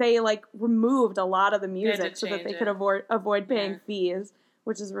like removed a lot of the music to so that change they it. could avoid paying Yeah. fees,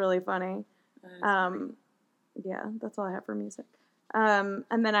 which is really funny. Yeah, that's all I have for music. And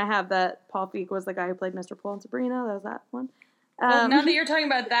then I have that Paul Feig was the guy who played Mr. Pole in Sabrina. That was that one. Well, now that you're talking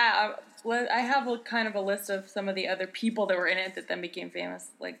about that, I have a kind of a list of some of the other people that were in it that then became famous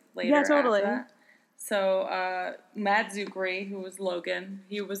like later. Yeah, totally. After that. So Matt Zuckery, who was Logan,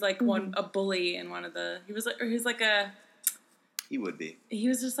 he was like a bully in one of the. He was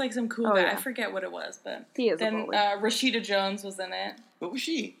just like some cool guy. yeah. I forget what it was, but He is a then bully. Rashida Jones was in it. What was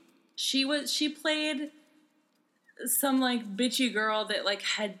she? She played some like bitchy girl that like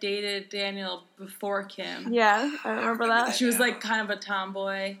had dated Daniel before Kim. Yeah, I remember that. She was like kind of a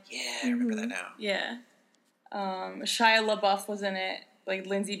tomboy. Yeah, I remember that now. Yeah. Shia LaBeouf was in it. Like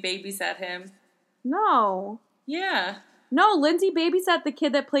Lindsay babysat him. No. Yeah. No, Lindsay babysat the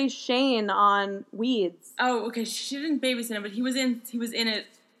kid that plays Shane on Weeds. Oh, okay. She didn't babysit him, but he was in it.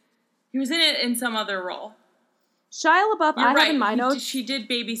 He was in it in some other role. Shia LaBeouf, You're I right. have in my notes. She did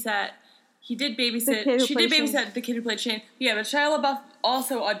babysit. He did babysit. The kid who She did played babysit Shane. the kid who played Shane. Yeah, but Shia LaBeouf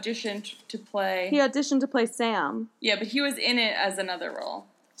also auditioned to play. He auditioned to play Sam. Yeah, but he was in it as another role.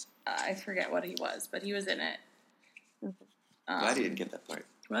 I forget what he was, but he was in it. Glad he didn't get that part.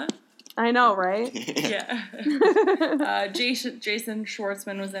 What? I know, right? Yeah. Jason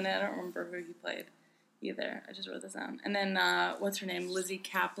Schwartzman was in it. I don't remember who he played either. I just wrote this down. And then, what's her name? Lizzie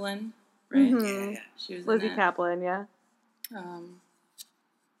Kaplan, right? Mhm. Yeah. She was Lizzie in it. Kaplan, yeah. That's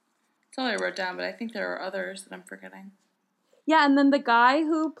all I wrote down, but I think there are others that I'm forgetting. Yeah, and then the guy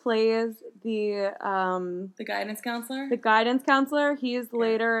who plays the guidance counselor? guidance counselor, he's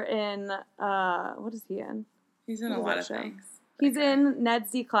later in what is he in? He's in a lot of show? things. He's in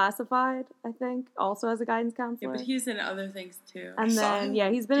Ned's Declassified, I think, also as a guidance Yeah, counselor. but he's in other things too. And then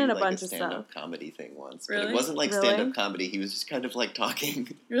he's been do, in a like, bunch of stand-up stuff. comedy thing once. But Really? it wasn't like Really? stand-up comedy. He was just kind of like talking.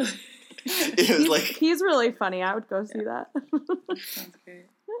 Really? It was like He's really funny. I would go see that. Sounds great.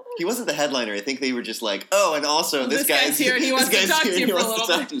 he wasn't the headliner. I think they were just like, oh, and also Well, this guy's here and he wants to talk to you for a little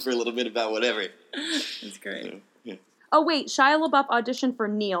bit. to you for a little bit about whatever. That's great. So, yeah. Oh wait, Shia LaBeouf auditioned for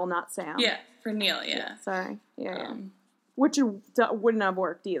Neil, not Sam. Yeah, for Neil, yeah. Sorry. Yeah. Um, Which wouldn't have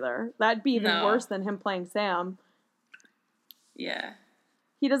worked either. That'd be even No. worse than him playing Sam. yeah.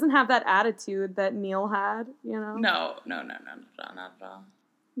 He doesn't have that attitude that Neil had, you know? No, not at all.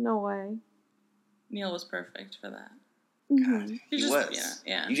 No way. Neil was perfect for that. Mhm. He He just, was.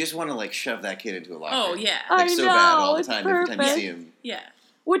 Yeah. You just want to like shove that kid into a locker. Oh, yeah. I Like so know, bad all the it's time every time you perfect. see him. Yeah.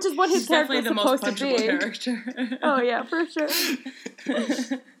 Which is what his He's definitely character's the most supposed to punchable be. character. Oh yeah, for sure.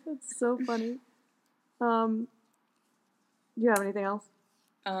 That's so funny. Do you have anything else?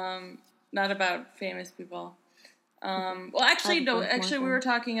 Not about famous people. Well, actually, I no. have one Actually, we thing. were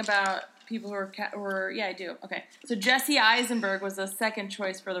talking about people who were. Yeah, I do. Okay, so Jesse Eisenberg was the second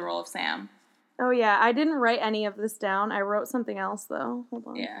choice for the role of Sam. Oh yeah, I didn't write any of this down. I wrote something else though. Hold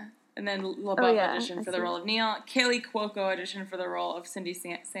on. Yeah, and then LaBeouf yeah, auditioned I for the see. role of Neil. Kaylee Cuoco auditioned for the role of Cindy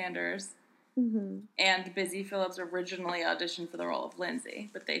Sanders. Mm-hmm. And Busy Phillips originally auditioned for the role of Lindsay,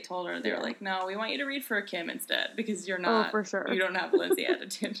 but they told her, they were like, no, we want you to read for Kim instead, because you're not, for sure. you don't have Lindsay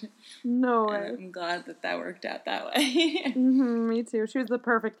attitude. No And way. I'm glad that worked out that way. Mm-hmm, me too. She was the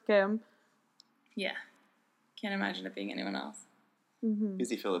perfect Kim. Yeah. Can't imagine it being anyone else. Mm-hmm.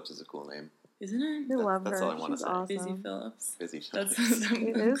 Busy Phillips is a cool name. Isn't it? I love that's her. all I wanna She's say. awesome. Busy Phillips. Busy That's, Phillips. I'm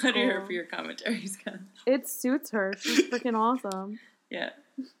It glad is you're here cool. for your commentary, Scott. It suits her. She's freaking awesome. Yeah.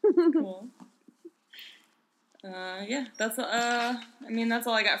 Cool. Yeah, that's that's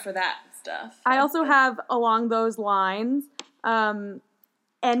all I got for that stuff. I also have, along those lines,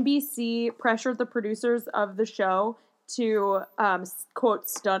 NBC pressured the producers of the show to, quote,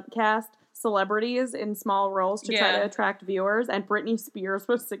 stunt cast celebrities in small roles to try Yeah. to attract viewers, and Britney Spears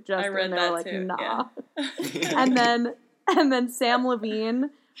was suggested, I read and they that were like, too, nah. yeah. and then Sam Levine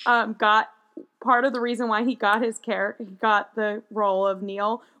got part of the reason why he got the role of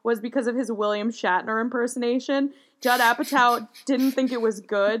Neil was because of his William Shatner impersonation. Judd Apatow didn't think it was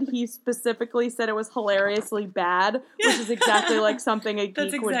good. He specifically said it was hilariously bad, which is exactly like something a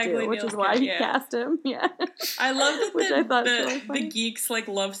That's geek would exactly do, which Neil's is why character, he yeah. cast him. Yeah. I love that Which I thought was really the funny. geeks like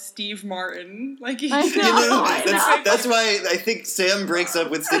love Steve Martin. Like he's I know, I know. That's why I think Sam breaks up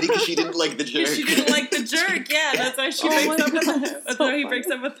with Cindy because she didn't like the jerk. She didn't like the jerk. Yeah, that's why she Oh breaks my up with God, him. that's That's so why he funny. breaks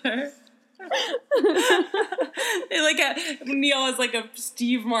up with her. Neil has like a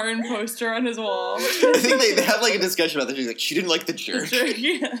Steve Martin poster on his wall. I think they have like a discussion about this. She's like, she didn't like the The jerk. jerk,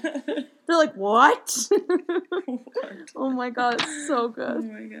 yeah. They're like, what? Oh my god, it's so Oh good.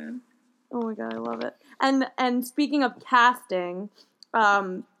 my god. Oh my god, I love it. And speaking of casting,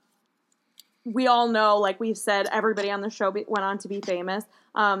 we all know, like we've said, everybody on the show went on to be famous.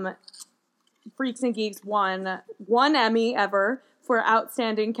 Freaks and Geeks won one Emmy ever for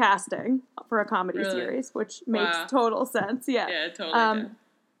outstanding casting for a comedy series, which makes total sense. Yeah, it totally did.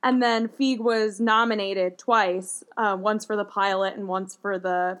 And then Feig was nominated twice, once for the pilot and once for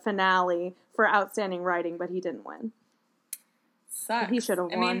the finale for outstanding writing, but he didn't win. Sucks. But he should have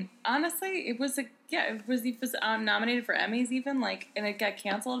won. I mean, honestly, he was nominated for Emmys even, and it got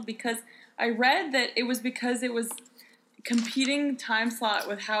canceled because I read that it was because it was competing time slot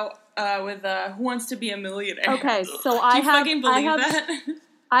with Who Wants to Be a Millionaire. Okay, so I believe that?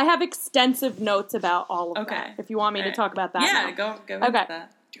 I have extensive notes about all of that. If you want me to talk about that. Yeah, go into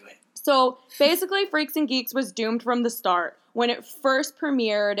that. Do it. So basically, Freaks and Geeks was doomed from the start. When it first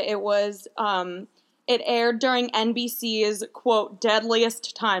premiered, it aired during NBC's, quote,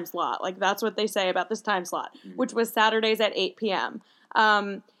 deadliest time slot. Like, that's what they say about this time slot, which was Saturdays at 8 p.m.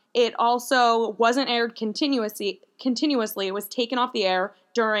 It also wasn't aired continuously. It was taken off the air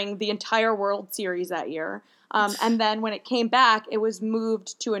during the entire World Series that year. And then when it came back, it was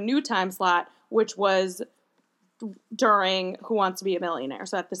moved to a new time slot, which was during Who Wants to Be a Millionaire.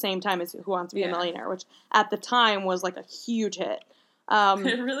 So at the same time as Who Wants to Be a Millionaire, which at the time was like a huge hit.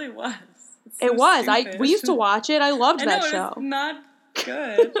 It really was. It was. We used to watch it. I loved that show. It was not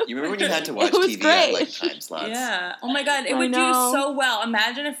good. You remember when you had to watch was TV great. at like time slots? Yeah. Oh my god, it would do so well.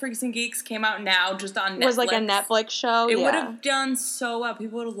 Imagine if Freaks and Geeks came out now just on Netflix. It was like a Netflix show. It would have done so well.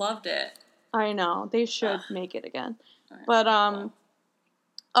 People would have loved it. I know. They should make it again. But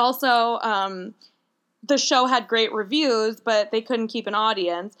also the show had great reviews, but they couldn't keep an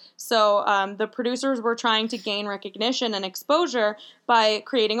audience. So the producers were trying to gain recognition and exposure by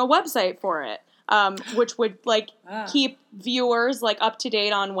creating a website for it, which would keep viewers up to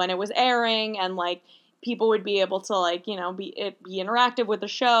date on when it was airing, and people would be able to be interactive with the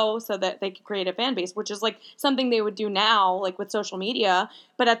show so that they could create a fan base, which is something they would do now with social media.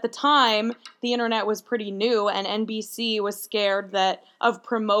 But at the time, the internet was pretty new, and NBC was scared of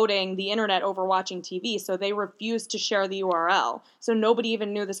promoting the internet over watching TV, so they refused to share the URL. So nobody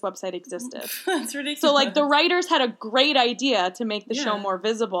even knew this website existed. That's ridiculous. So the writers had a great idea to make the show more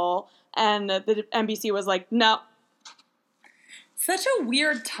visible, and the NBC was like, no. Such a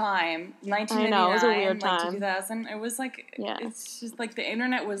weird time, 1999. I know, it was a weird time. 2000. It was it's just the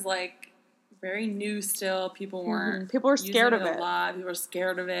internet was very new still. People weren't. People were scared of it. A lot. People were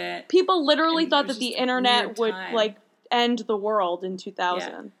scared of it. People literally thought that the internet would end the world in 2000.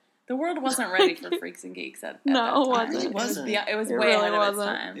 Yeah. The world wasn't ready for Freaks and Geeks at no, that time. It wasn't. It was way ahead of its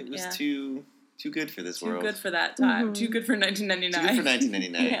time. It was too good for this world. Too good for that time. Mm-hmm. Too good for 1999. Too good for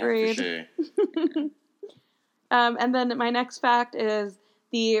 1999, for sure. And then my next fact is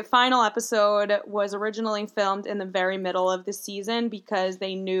the final episode was originally filmed in the very middle of the season because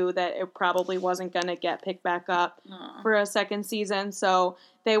they knew that it probably wasn't going to get picked back up for a second season. So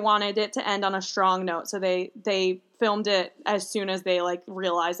they wanted it to end on a strong note. So they filmed it as soon as they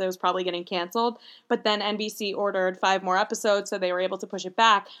realized it was probably getting canceled. But then NBC ordered 5 more episodes, so they were able to push it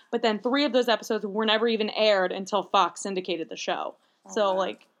back. But then 3 of those episodes were never even aired until Fox syndicated the show.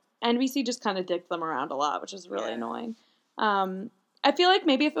 NBC just kind of dicked them around a lot, which is really annoying. I feel like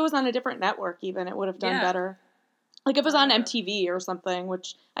maybe if it was on a different network even, it would have done better. If it was on MTV or something,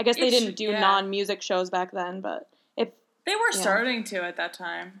 which I guess they didn't do non-music shows back then, but they were starting to at that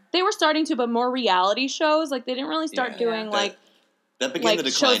time. They were starting to, but more reality shows. They didn't really start doing that began the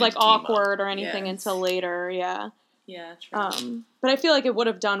decline shows Awkward or anything until later, Yeah, true. But I feel like it would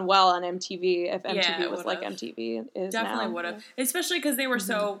have done well on MTV if MTV was like MTV is Definitely now. would have. Especially because they were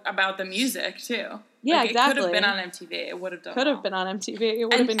so about the music, too. Yeah, exactly. It could have been on MTV. It would have done Could have been on MTV. It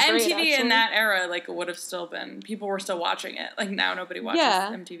would have been great, MTV actually. in that era, it would have still been. People were still watching it. Now nobody watches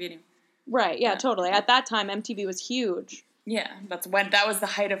MTV anymore. Right, yeah, totally. At that time, MTV was huge. Yeah, that was the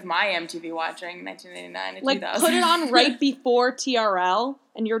height of my MTV watching, 1989 to 2000. Put it on right before TRL,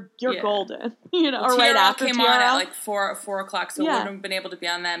 and you're golden. Or right after TRL. Came on at 4 o'clock, so it wouldn't have been able to be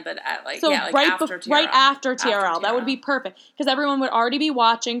on then, but at after TRL. Right after TRL. That would be perfect, because everyone would already be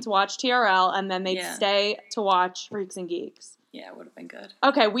watching to watch TRL, and then they'd stay to watch Freaks and Geeks. Yeah, it would have been good.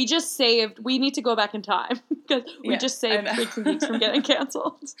 Okay, we need to go back in time, because we just saved Freaks and Geeks from getting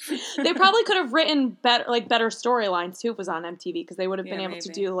canceled. They probably could have written better storylines, too, if it was on MTV, because they would have been able to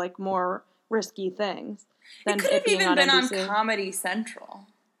do, more risky things. It could have even been on Comedy Central.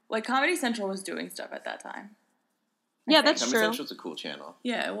 Comedy Central was doing stuff at that time. Yeah, that's true. Comedy Central's a cool channel.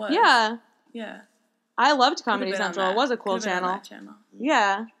 Yeah, it was. Yeah. Yeah. I loved Comedy Central. It was a cool channel. Channel.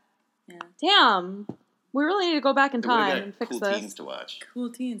 Yeah. Damn. We really need to go back in We would've time got and fix cool this. teens to watch. Cool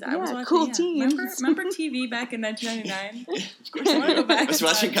Teens. I Yeah, was watching. Cool yeah. Teens. Remember TV back in 1999? Of course, I want to go back. I was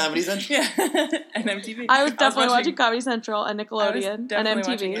watching Comedy Central. Yeah, and MTV. I was definitely watching Comedy Central and I was Nickelodeon and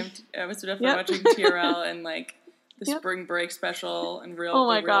definitely MTV. I was definitely Yep. watching TRL and like the Yep. Spring Break special and real. Oh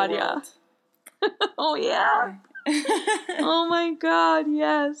my the real God, world. yeah. Oh yeah. Oh my God,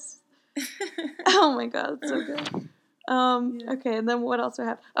 yes. Oh my God, it's so good. Yeah. Okay, and then what else do I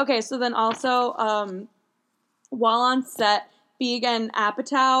have? Okay, so then also, while on set, Feig and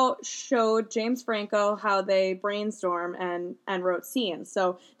Apatow showed James Franco how they brainstorm and wrote scenes.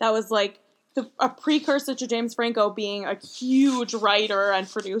 So that was like a precursor to James Franco being a huge writer and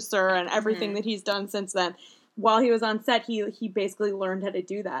producer and everything that he's done since then. While he was on set, he basically learned how to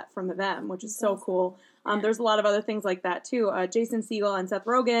do that from them, which is so cool. There's a lot of other things like that too. Jason Segel and Seth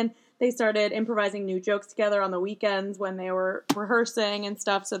Rogen, they started improvising new jokes together on the weekends when they were rehearsing and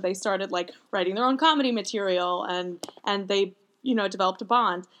stuff. So they started like writing their own comedy material and they, developed a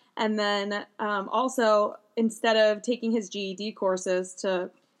bond. And then also, instead of taking his GED courses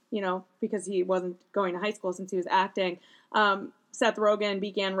to, because he wasn't going to high school since he was acting, Seth Rogen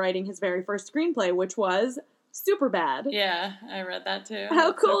began writing his very first screenplay, which was Superbad. Yeah, I read that too.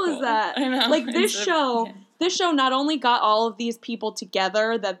 How That's so cool is that? I know. Like this It's show, yeah. this show not only got all of these people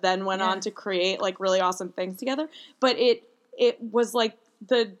together that then went Yeah. on to create like really awesome things together, but it was like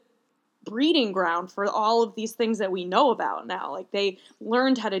the breeding ground for all of these things that we know about now. Like they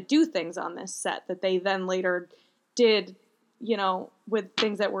learned how to do things on this set that they then later did, with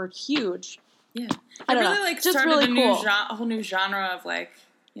things that were huge. Yeah, I it don't really know. like Just started really a new cool. a whole new genre of like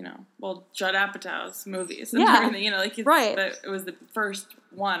Judd Apatow's movies and Yeah. everything. Like it's Right. It was the first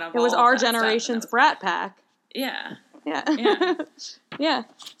one of It was all of our that stuff, and generation's it was- Brat Pack. Yeah, Yeah. Yeah. Yeah.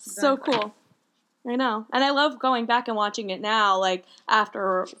 So Exactly. cool. I know. And I love going back and watching it now, like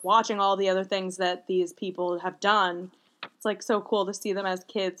after watching all the other things that these people have done. It's like so cool to see them as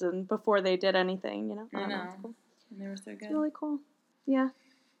kids and before they did anything, I don't know. It's cool. And they were so good. It's really cool. Yeah.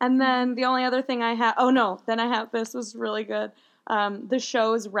 And then the only other thing I have, this was really good. The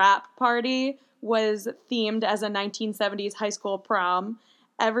show's wrap party was themed as a 1970s high school prom.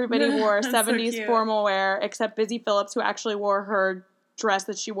 Everybody wore That's so 70s cute. formal wear except Busy Phillips, who actually wore her dress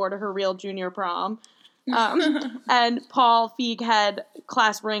that she wore to her real junior prom. And Paul Feig had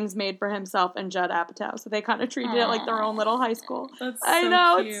class rings made for himself and Judd Apatow, so they kind of treated it like their own little high school. That's I so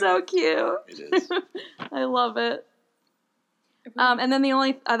know, cute. it's so cute. It is. I love it. And then the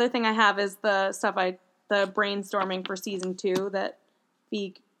only other thing I have is the brainstorming for season 2 that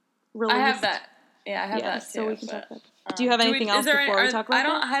Feig released. I have that. Yeah, I have that too. So we can but, talk about that. Do you have anything else before we talk about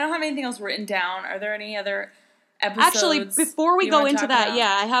that? I don't have anything else written down. Are there any other episodes? Actually, before we you go wanna into talk that, about?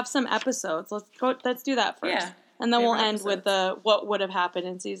 yeah, I have some episodes. Let's do that first. Yeah. And then we'll Favorite end with episodes. what would have happened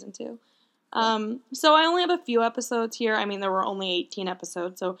in season 2. So I only have a few episodes here. I mean, there were only 18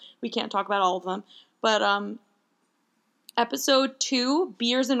 episodes, so we can't talk about all of them. But episode 2,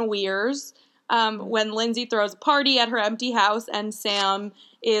 Beers and Weirs, when Lindsay throws a party at her empty house and Sam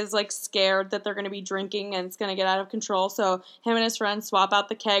is like scared that they're going to be drinking and it's going to get out of control. So him and his friends swap out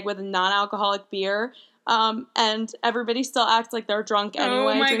the keg with a non-alcoholic beer. And everybody still acts like they're drunk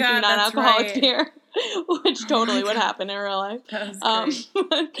anyway, my drinking God, that's non-alcoholic right. beer, which totally would God. happen in real life. That was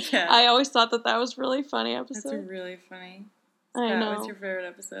great. Yeah. I always thought that was a really funny That's episode. really funny. I Scott, know. what's your favorite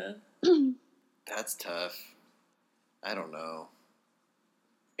episode? That's tough. I don't know.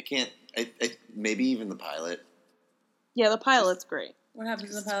 I can't. I maybe even the pilot. Yeah, the pilot's great. What happens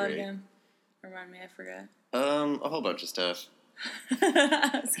in the It's pilot great. again? Remind me, I forgot. A whole bunch of stuff.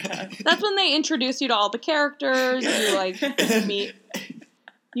 Scott. That's when they introduce you to all the characters.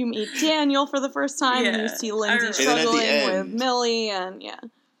 You meet Daniel for the first time, and you Yeah, see I Lindsay remember. And then at the struggling with end- Millie, and yeah.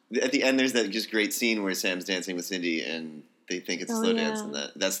 At the end, there's that just great scene where Sam's dancing with Cindy, and they think it's a Oh, slow yeah. dance,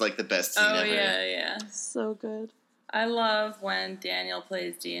 and that's like the best scene Oh ever. yeah. So good. I love when Daniel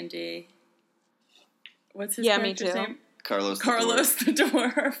plays D&D. What's his Yeah, me character's too. name? Carlos. the Carlos dwarf. the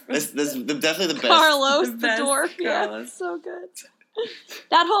dwarf. That's definitely the best. Carlos The the, best dwarf. Yeah, Carlos. so good.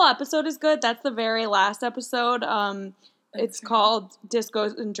 That whole episode is good. That's the very last episode. It's right. called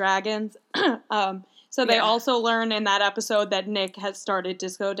Discos and Dragons. So they Yeah. also learn in that episode that Nick has started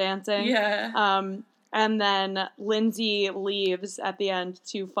disco dancing. Yeah. And then Lindsay leaves at the end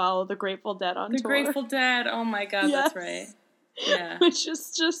to follow the Grateful Dead on The tour. Grateful Dead. Oh my God, Yes. that's right. Yeah. Which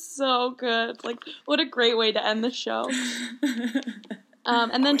is just so good. Like, what a great way to end the show.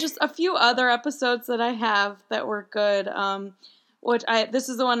 And then just a few other episodes that I have that were good. This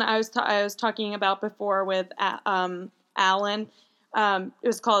is the one I was talking about before with Alan. It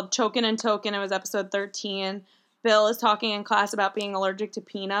was called Chokin' and Token. It was episode 13. Bill is talking in class about being allergic to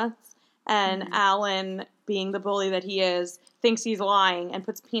peanuts. and Alan, being the bully that he is, thinks he's lying and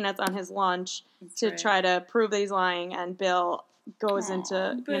puts peanuts on his lunch to try to prove that he's lying, and Bill goes into,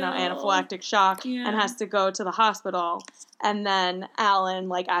 anaphylactic shock and has to go to the hospital. And then Alan,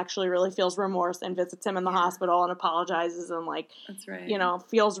 like, actually really feels remorse and visits him in the hospital and apologizes and, like,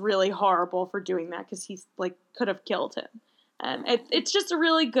 feels really horrible for doing that because he's, like, could have killed him. And it's just a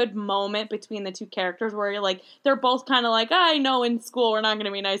really good moment between the two characters where you're like, they're both kind of like, I know in school we're not going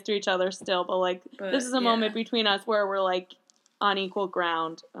to be nice to each other still, but this is a moment between us where we're, like, on equal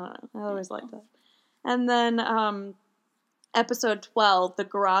ground. I always like that. And then episode 12, The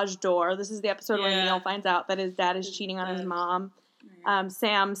Garage Door. This is the episode where Neil finds out that his dad is cheating on his mom.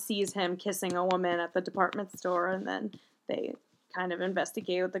 Sam sees him kissing a woman at the department store, and then they kind of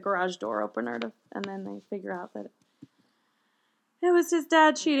investigate with the garage door opener, and then they figure out that it was his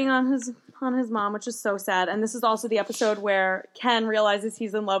dad cheating on his mom, which is so sad. And this is also the episode where Ken realizes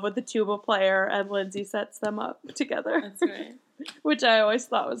he's in love with the tuba player, and Lindsay sets them up together. That's right. Which I always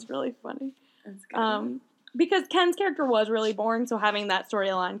thought was really funny. That's good. Because Ken's character was really boring, so having that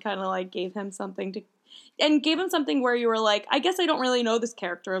storyline kind of, like, gave him something where you were like, I guess I don't really know this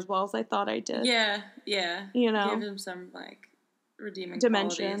character as well as I thought I did. Yeah, yeah. You know? Give him some, like, redeeming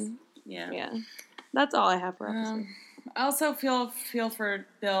dimension. qualities. Yeah. That's all I have for episode. I also feel for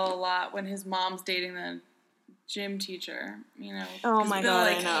Bill a lot when his mom's dating the gym teacher, you know. Oh my Bill,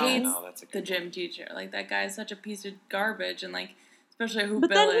 God, like, I know. hates the gym teacher. Like, that guy's such a piece of garbage, and, like, especially who but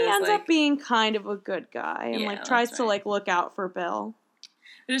Bill is. But then he ends like, up being kind of a good guy and, like, tries to, like, look out for Bill.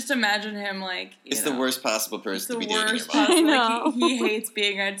 Just imagine him, like, it's the worst possible person to be dating your mom. I know. Like, he hates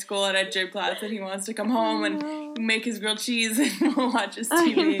being at school and at gym class, and he wants to come home and make his grilled cheese and watch his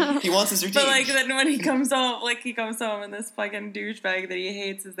TV. He wants his routine. But, like, then when he comes home, and this fucking douchebag that he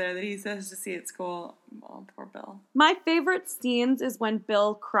hates is there that he says to see at school. Oh, poor Bill. My favorite scenes is when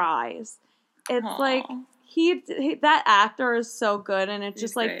Bill cries. It's like, that actor is so good, and it's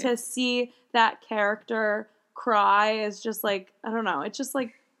just, like, to see that character cry is just, like, I don't know, it's just,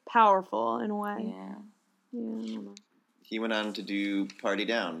 like, powerful in a way. Yeah, I don't know. He went on to do Party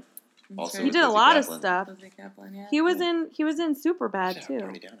Down. Also, he did a lot of stuff. Kaplan, yeah. He was in Superbad too.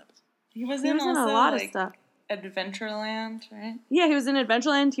 Party Down episode. He was in a lot of stuff. Adventureland, right? Yeah, he was in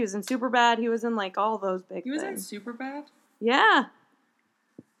Adventureland. He was in Superbad. He was in, like, all those big things. He was in Superbad? Yeah.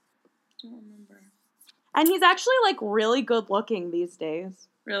 Don't remember. And he's actually, like, really good looking these days.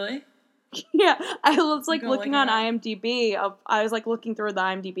 Really? Yeah, I was, like, looking on IMDb. I was, like, looking through the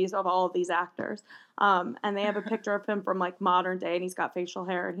IMDb's of all of these actors. And they have a picture of him from, like, modern day, and he's got facial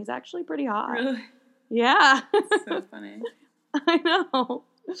hair, and he's actually pretty hot. Really? Yeah. So funny. I know.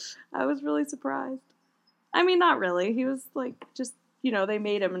 I was really surprised. I mean, not really. He was, like, just, you know, they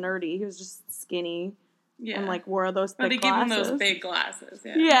made him nerdy. He was just skinny. Yeah. And, like, wore those thick glasses. But they gave him those big glasses,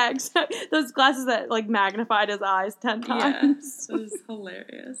 yeah. Yeah, exactly. Those glasses that, like, magnified his eyes 10 times. Yeah, it was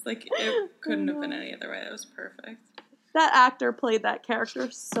hilarious. Like, it couldn't have been any other way. It was perfect. That actor played that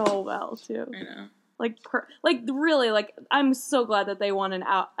character so well, too. I know. Like, really, like, I'm so glad that they won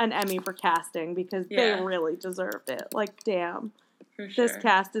an Emmy for casting, because they really deserved it. Like, damn. For sure. This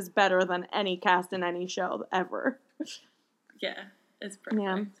cast is better than any cast in any show ever. Yeah, it's perfect.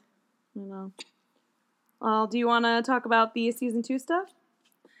 Yeah. I know. Well, do you want to talk about the season 2 stuff?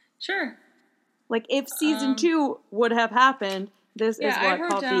 Sure. Like, if season 2 would have happened, this is what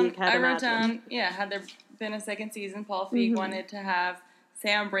Paul Feig had imagined. Had there been a second season, Paul Feig wanted to have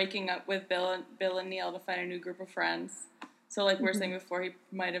Sam breaking up with Bill and Neil to find a new group of friends. So, like we were saying before, he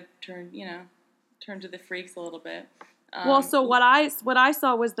might have turned to the freaks a little bit. Well, so what I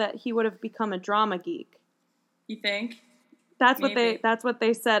saw was that he would have become a drama geek. You think? That's what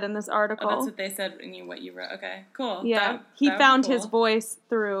they said in this article. Oh, that's what they said in what you wrote. Okay, cool. Yeah, he found his voice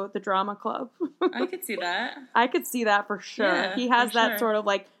through the drama club. I could see that. I could see that for sure. Yeah, he has that sort of,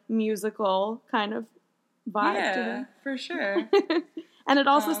 like, musical kind of vibe to him. Yeah, for sure. And it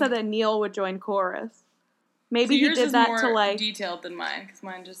also said that Neil would join chorus. Maybe he did that to, like, detailed than mine, because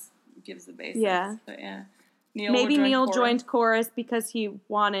mine just gives the basics. Yeah, but yeah, Neil joined chorus because he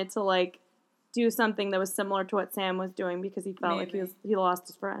wanted to, like, do something that was similar to what Sam was doing, because he felt like he lost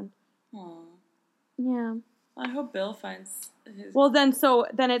his friend. Aww. Yeah. I hope Bill finds his... Well, then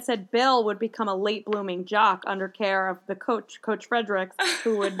it said Bill would become a late blooming jock under care of the Coach Fredericks,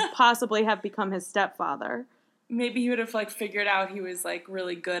 who would possibly have become his stepfather. Maybe he would have, like, figured out he was, like,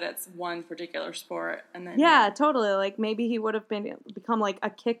 really good at one particular sport, and then... Yeah, totally. Like, maybe he would have become, like, a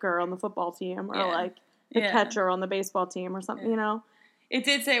kicker on the football team, or, like, the catcher on the baseball team, or something, you know? It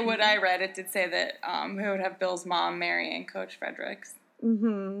did say, what I read, it did say that he would have Bill's mom marrying Coach Fredericks.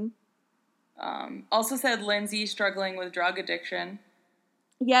 Mm-hmm. Also said Lindsay struggling with drug addiction.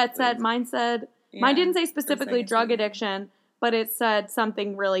 Yeah, it said, mine didn't say specifically second drug season. addiction, but it said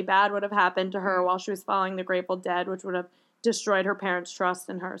something really bad would have happened to Mm. her while she was following the Grateful Dead, which would have destroyed her parents' trust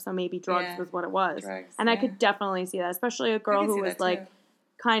in her. So maybe drugs Yeah, was what it was. drugs, And I yeah. could definitely see that, especially a girl could who see was that, like too.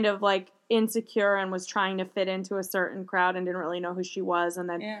 kind of like insecure and was trying to fit into a certain crowd and didn't really know who she was, and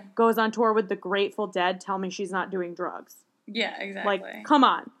then Yeah. goes on tour with the Grateful Dead. Tell me she's not doing drugs. Yeah, exactly. Like, come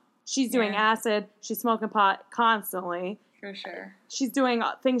on. She's doing Yeah. acid. She's smoking pot constantly. For sure. She's doing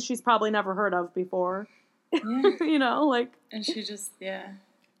things she's probably never heard of before. Yeah. You know, like And she just,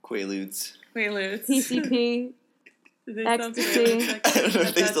 Quaaludes. Quaaludes. PCP. Did they stop ecstasy. Quaaludes, like, I don't know if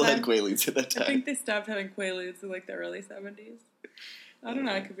at they that still had time? Quaaludes at that I time. think they stopped having Quaaludes in like the early 70s. I don't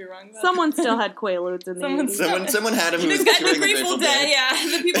know, I could be wrong about Someone that. still had Quaaludes in the Someone 80s. Someone had him who was The guy in touring the Grateful Dead,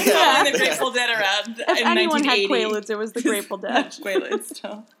 yeah. The people Yeah. following the Grateful Dead around If in anyone had 1980. Quaaludes, it was the Grateful Had Dead. Quaaludes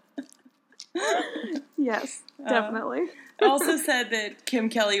still. Yes, definitely. It also said that Kim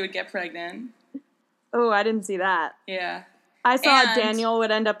Kelly would get pregnant. Oh, I didn't see that. Yeah. I saw And- Daniel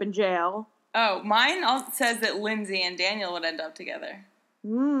would end up in jail. Oh, mine also says that Lindsay and Daniel would end up together.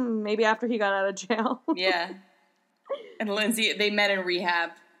 Maybe after he got out of jail. Yeah. And Lindsay, they met in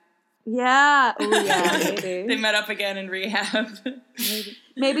rehab. Yeah. Oh, yeah, They maybe. met up again in rehab.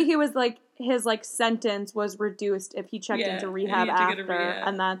 Maybe he was like, his like sentence was reduced if he checked Yeah, into and rehab he had to go to after. rehab,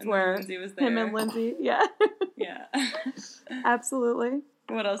 And that's and then where Lindsay was him there. and Lindsay, yeah. Yeah. Absolutely.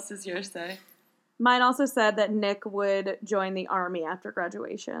 What else does yours say? Mine also said that Nick would join the army after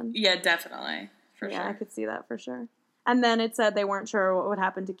graduation. Yeah, definitely. For Yeah, I sure. could see that for sure. And then it said they weren't sure what would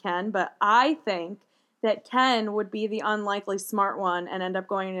happen to Ken, but I think that Ken would be the unlikely smart one and end up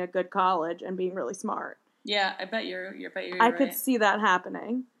going to a good college and being really smart. Yeah, I bet you're I right. could see that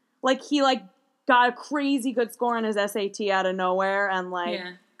happening. Like he like got a crazy good score on his SAT out of nowhere and like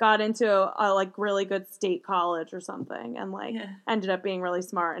Yeah. got into a like really good state college or something and like Yeah. ended up being really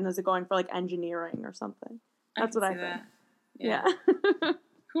smart and is going for like engineering or something. That's can what I see think. that. Yeah.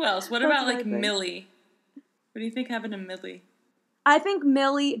 Who else? What That's about what I like think. Millie? What do you think happened to Millie? I think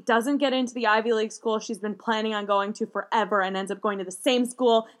Millie doesn't get into the Ivy League school she's been planning on going to forever and ends up going to the same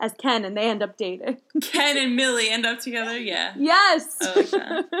school as Ken and they end up dating. Ken and Millie end up together? Yeah. Yes! I like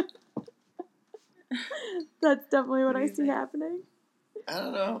that. That's definitely what What do I you see think? happening. I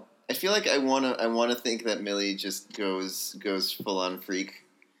don't know. I feel like I wanna think that Millie just goes full on freak,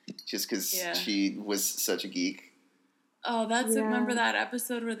 just because Yeah. she was such a geek. Oh, that's Yeah. remember that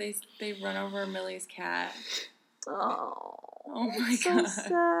episode where they run over Millie's cat? Oh, Oh my so god.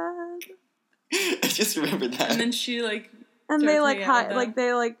 sad. I just remember that. And then she like And they starts like hanging out with them. like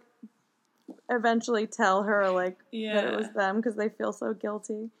they like eventually tell her like that Yeah. it was them because they feel so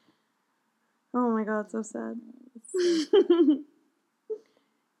guilty. Oh my god, so sad.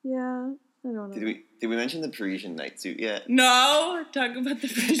 Yeah, I don't know. Did we mention the Parisian night suit yet? No, talk about the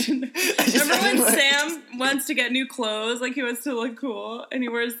Parisian. just Remember when realized. Sam wants to get new clothes, like he wants to look cool, and he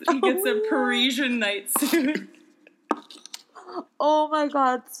gets a yeah. Parisian night suit. Oh my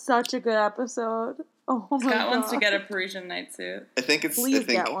god, such a good episode. Oh my god. Scott wants to get a Parisian night suit. I think Please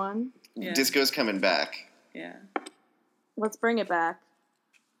get one. Yeah. Disco's coming back. Yeah. Let's bring it back.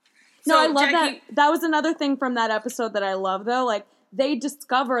 So, No, I love Jackie- that. That was another thing from that episode that I love, though. Like, they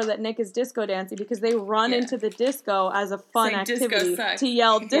discover that Nick is disco dancing because they run Yeah. into the disco as a fun Saying, "Disco activity sucks." to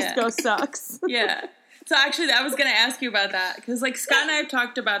yell, Yeah. disco sucks. Yeah. So actually, I was gonna ask you about that because like Scott and I have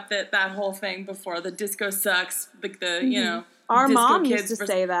talked about that whole thing before. The disco sucks. Like the you know Our disco mom kids used to versus-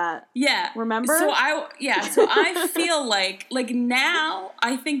 say that. Yeah. Remember? So I feel like now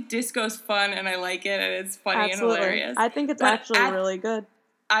I think disco's fun and I like it and it's funny Absolutely. and hilarious. I think it's But actually really good.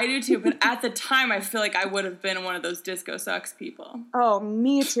 I do too, but at the time I feel like I would have been one of those disco sucks people. Oh,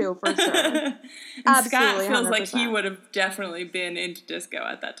 me too, for sure. And Scott Absolutely, feels like he 100%. would have definitely been into disco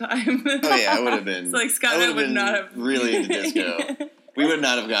at that time. Oh yeah, I would have been. So like Scott I and I would been not have really into disco. We would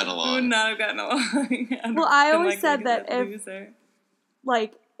not have gotten We along. would not have gotten along. Well, I Been always like, said look at that if- loser.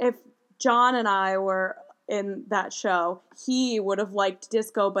 Like, if John and I were in that show, he would have liked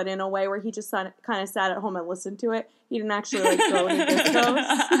disco, but in a way where he just kind of sat at home and listened to it. He didn't actually, like, go to discos.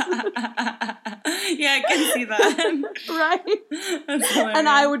 Yeah, I can see that. Right? That's And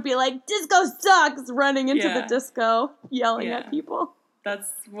I hilarious. would be like, disco sucks, running into Yeah. the disco, yelling Yeah. at people. That's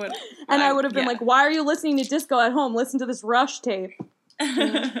what. And I would have been yeah. like, why are you listening to disco at home? Listen to this Rush tape.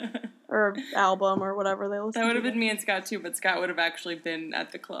 I or album or whatever they listened to. That would have been me and Scott too, but Scott would have actually been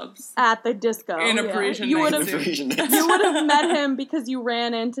at the clubs. At the disco. In a yeah. Parisian You night would have suit. you would have met him because you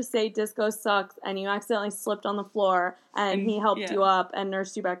ran in to say disco sucks and you accidentally slipped on the floor and he helped yeah. you up and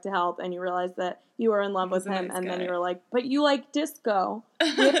nursed you back to health and you realized that you were in love with He's a him nice and then guy. you were like, but you like disco. We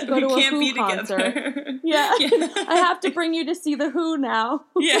have to go We to a can't Who be concert. together. Yeah. I have to bring you to see the Who now.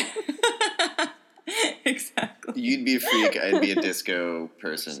 Yeah. Exactly. You'd be a freak, I'd be a disco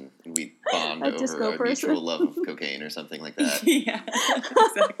person, and we'd bond A over disco a person. mutual love of cocaine or something like that. Yeah.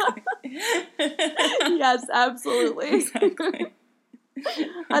 Exactly. Yes, absolutely. Exactly.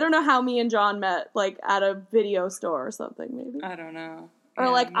 I don't know how me and John met, like at a video store or something, maybe. I don't know. Or Yeah,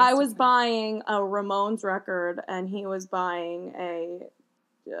 like it must I have was been. buying a Ramones record and he was buying a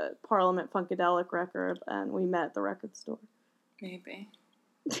Parliament Funkadelic record and we met at the record store. Maybe.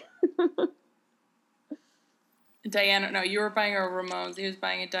 Diana, no, you were buying a Ramones. He was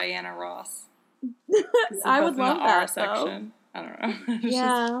buying a Diana Ross. I Both would in the love R that section. I don't know. Just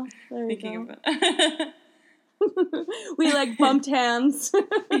Yeah, there you thinking go. of it. We like bumped hands.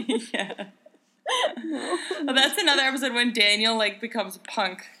 Yeah. Well, that's another episode when Daniel like becomes a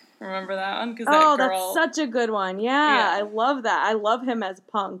punk. Remember that one? Because Oh, that girl. that's such a good one. Yeah, Yeah. I love that. I love him as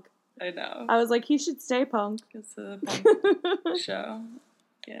punk. I know. I was like, he should stay punk. It's a punk show.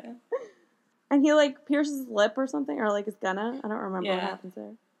 Yeah. And he like pierces his lip or something, or like is gonna. I don't remember what Yeah. happens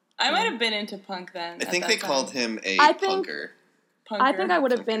there. I might have been into punk then. I think they called him a I think- punker. Punker. I think I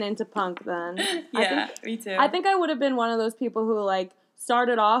would have been into punk then. Yeah, me too. I think I would have been one of those people who like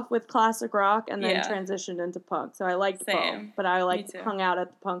started off with classic rock and then Yeah. transitioned into punk. So I liked both, Same. but I Me like too. hung out at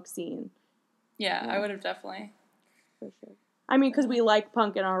the punk scene Yeah, Yeah. I would have definitely. for sure. I mean, because we like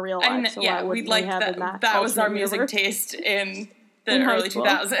punk in our real I life, mean, so yeah, why we wouldn't liked we have that. in that? That was our alternate music universe? taste in the In high early school.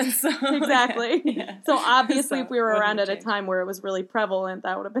 2000s. So, Exactly. Yeah. So obviously, So if we were wouldn't around have at a changed. time where it was really prevalent,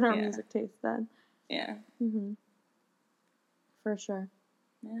 that would have been our Yeah. music taste then. Yeah. Mm-hmm. For sure.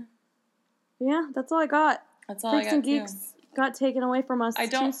 Yeah. Yeah, that's all I got. That's all Freaks I got and too. Geeks got taken away from us I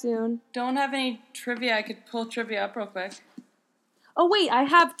too don't- soon. Don't have any trivia. I could pull trivia up real quick. Oh, wait, I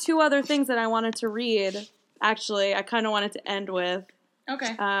have two other things that I wanted to read. Actually, I kind of wanted to end with.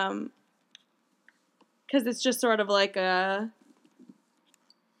 Okay. Because it's just sort of like a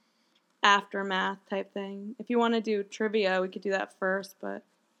aftermath type thing. If you want to do trivia, we could do that first, but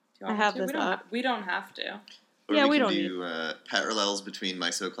Do you want I me have to? this up. We don't have to. Or Yeah, we can don't do parallels between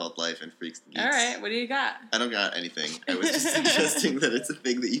My So-Called Life and Freaks and Geeks. All right. What do you got? I don't got anything. I was just suggesting that it's a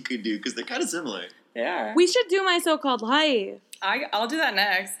thing that you could do because they're kind of similar. Yeah. we should do My So-Called Life. I'll do that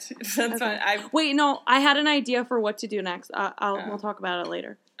next. That's fine. Wait, no, I had an idea for what to do next. Oh. We'll talk about it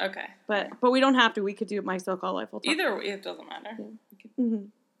later. Okay. But we don't have to. We could do My So-Called Life. We'll talk. Either way, it doesn't matter. Mhm.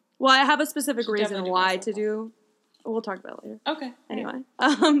 Well, I have a specific Should reason definitely do why My to So-Called. do. We'll talk about it later. Okay. Anyway.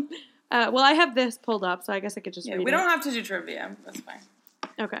 Well, I have this pulled up, so I guess I could just Yeah, read we it. don't have to do trivia. That's fine.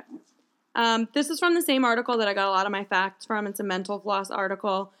 Okay. This is from the same article that I got a lot of my facts from. It's a mental floss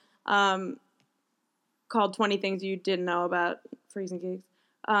article called 20 Things You Didn't Know About Freaks and Geeks.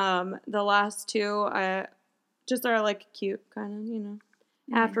 The last two just are like cute, kind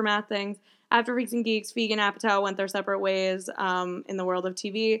of, aftermath things. After Freaks and Geeks, Feig and Apatow went their separate ways in the world of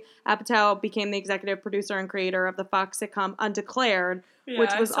TV. Apatow became the executive producer and creator of the Fox sitcom Undeclared, which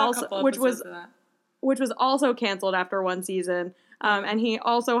I was saw a also couple which was episodes of that. which was also canceled after one season. And he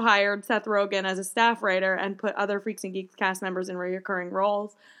also hired Seth Rogen as a staff writer and put other Freaks and Geeks cast members in recurring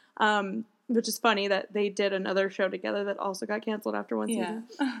roles, which is funny that they did another show together that also got canceled after one season.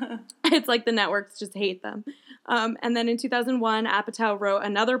 Yeah. It's like the networks just hate them. And then in 2001, Apatow wrote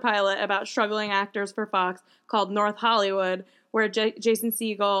another pilot about struggling actors for Fox called North Hollywood, where Jason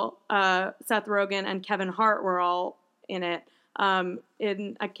Segel, Seth Rogen, and Kevin Hart were all in it.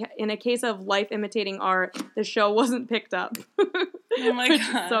 In a case of life imitating art, the show wasn't picked up. Oh my Which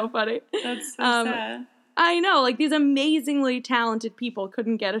God. is so funny. That's so Um, sad. I know, like these amazingly talented people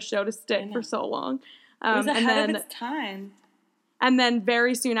couldn't get a show to I stick know. for so long. It was and ahead then of its time. and then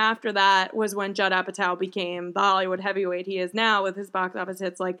very soon after that was when Judd Apatow became the Hollywood heavyweight he is now with his box office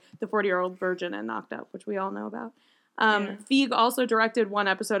hits like The 40-Year-Old Virgin and Knocked Up, which we all know about. Yeah. Feig also directed one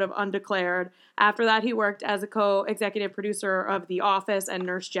episode of Undeclared. After that, he worked as a co-executive producer of The Office and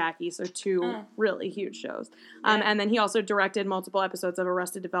Nurse Jackie, so two really huge shows. Yeah. And then he also directed multiple episodes of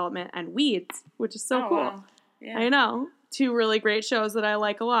Arrested Development and Weeds, which is so Oh, cool. wow. Yeah. I know. Two really great shows that I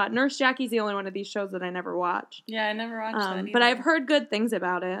like a lot. Nurse Jackie's the only one of these shows that I never watched. Yeah, I never watched that either. But I've heard good things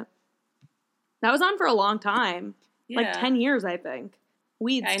about it. That was on for a long time. Like Yeah. 10 years, I think.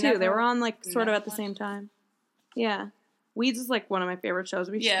 Weeds, I too. They never- were on, like, sort of never at the watched same it. time. Yeah. Weeds is, like, one of my favorite shows.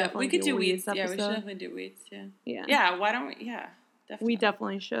 We should Yeah, definitely we could do a Weeds. Yeah, we should episode. definitely do Weeds. Yeah. Yeah. Yeah, why don't we? Yeah, We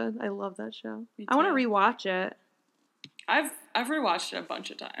definitely should. I love that show. Me I want to too. rewatch it. I've rewatched it a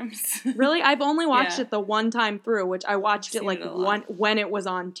bunch of times. Really? I've only watched Yeah. it the one time through, which I watched I've it like seen it a lot. when it was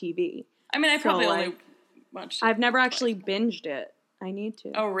on TV. I mean, I So, probably only like, watched it. I've never twice. actually binged it. I need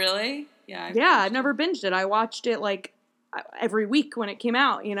to. Oh, really? Yeah. I've never binged it. I watched it like every week when it came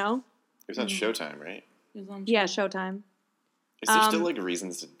out, you know? It was on Showtime, right? It was on Yeah, Showtime. Showtime. Is there still like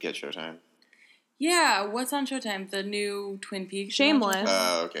reasons to get Showtime? Yeah, what's on Showtime? The new Twin Peaks? Shameless.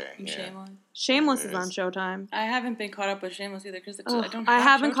 Oh, okay. And Yeah. Shameless. Shameless There is on is. Showtime. I haven't been caught up with Shameless either because I Ugh, don't. I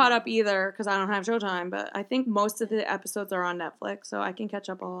haven't caught Showtime. up either because I don't have Showtime, but I think most of the episodes are on Netflix, so I can catch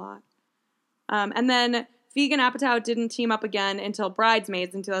up a lot. And then Feig and Apatow didn't team up again until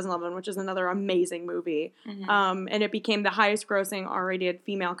Bridesmaids in 2011, which is another amazing movie. Mm-hmm. And it became the highest-grossing R-rated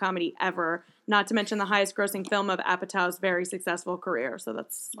female comedy ever, not to mention the highest-grossing film of Apatow's very successful career. So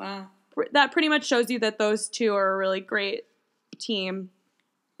that pretty much shows you that those two are a really great team.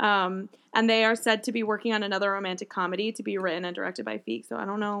 And they are said to be working on another romantic comedy to be written and directed by Feig. So I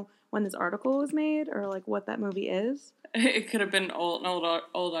don't know when this article was made or like what that movie is. It could have been an old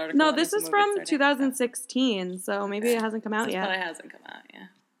article. No, and this it's is a movie from starting. 2016, so maybe it hasn't come out This yet. probably hasn't come out. Yeah.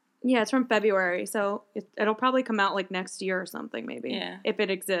 Yeah, it's from February, so it'll probably come out like next year or something, maybe. Yeah. If it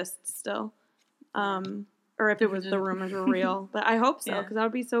exists still. Or if it was the rumors were real. But I hope so, Yeah. because that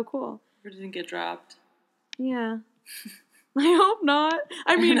would be so cool. Or didn't get dropped. Yeah. I hope not.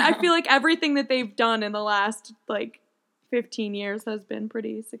 I mean, I know. feel like everything that they've done in the last, like, 15 years has been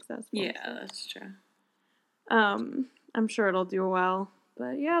pretty successful. Yeah, so. that's true. I'm sure it'll do well.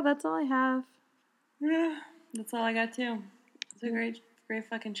 But yeah, that's all I have. Yeah, that's all I got too. It's a great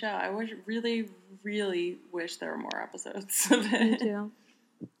fucking show. I really wish there were more episodes of Me it. too.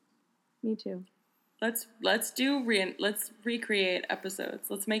 Me too. Let's recreate episodes.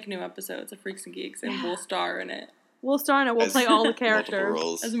 Let's make new episodes of Freaks and Geeks, and we'll star in it We'll star in it. We'll As play all the multiple characters.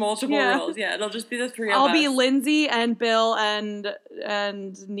 roles. as multiple Yeah. roles. Yeah, it'll just be the three of us. I'll be Lindsay and Bill and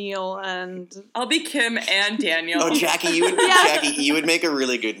Neil and I'll be Kim and Daniel. Oh, Jackie, you would make a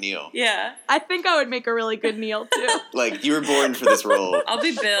really good Neil. Yeah, I think I would make a really good Neil too. Like you were born for this role. I'll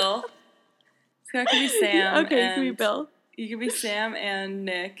be Bill. Scott could be Sam. Okay, you and can be Bill. You could be Sam and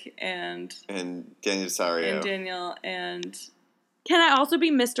Nick and Daniel Sario. Daniel and Can I also be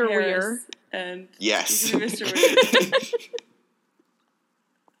Mr. Weir? Harris and Yes. you could be Mr.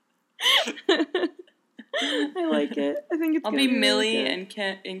 Weir. I like it. I think it's. I'll gonna be really Millie good.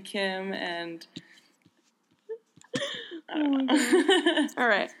 and Kim and. I Oh don't my know. All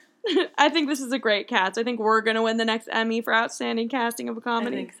right. I think this is a great cast. I think we're gonna win the next Emmy for outstanding casting of a I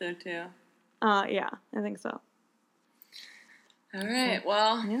comedy. think so too. Yeah, I think so. All right.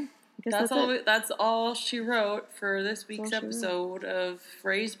 Well, Yeah, I guess that's all. it. That's all she wrote for this week's all she wrote. episode of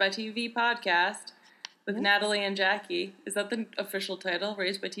Raised by TV podcast with Yeah. Natalie and Jackie. Is that the official title?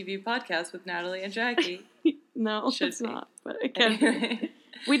 Raised by TV podcast with Natalie and Jackie. No, Should it's be. not. But it can. be. Anyway.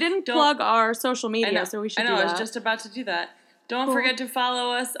 We didn't Don't- plug our social I media, know. so we should I know. do I that. was just about to do that. Don't Cool. forget to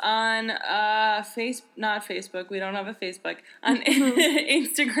follow us on not Facebook. We don't have a Facebook. On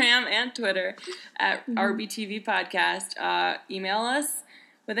Instagram and Twitter at RBTV Podcast. Email us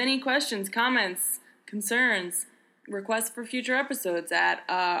with any questions, comments, concerns, requests for future episodes at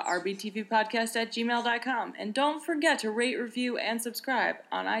rbtvpodcast@gmail.com. And don't forget to rate, review, and subscribe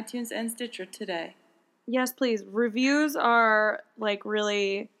on iTunes and Stitcher today. Yes, please. Reviews are like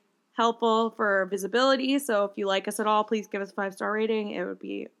really helpful for visibility. So if you like us at all, please give us a 5-star rating. It would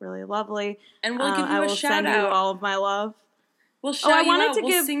be really lovely. And we'll give you I a will shout send you out. all of my love. We'll shout I you wanted out. to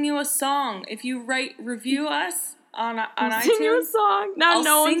We'll give- sing you a song. If you review us on iTunes. Sing you a song. Now I'll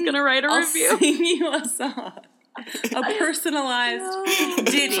no one's sing- gonna write a I'll review. sing you a song. A personalized No.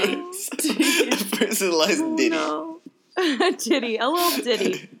 ditty. Personalized Oh, ditty. no. A ditty, a little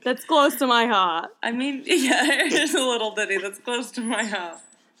ditty that's close to my heart. I mean, yeah, there's a little ditty that's close to my heart.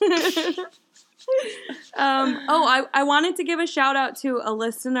 I wanted to give a shout out to a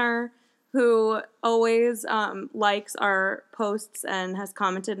listener who always likes our posts and has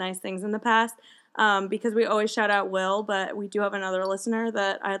commented nice things in the past. Because we always shout out Will, but we do have another listener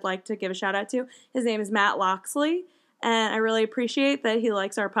that I'd like to give a shout out to. His name is Matt Loxley, and I really appreciate that he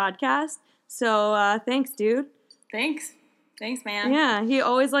likes our podcast. So thanks, dude. Thanks, man. Yeah, he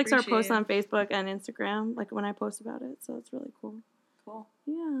always likes our Appreciate posts it. on Facebook and Instagram, like when I post about it. So it's really cool. Cool.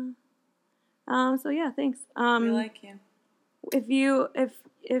 Yeah. So yeah, thanks. We like you.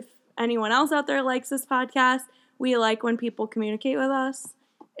 If anyone else out there likes this podcast, we like when people communicate with us.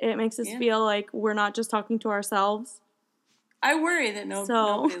 It makes us Yeah. feel like we're not just talking to ourselves. I worry that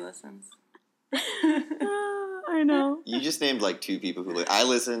nobody listens. I know. You just named like 2 people who I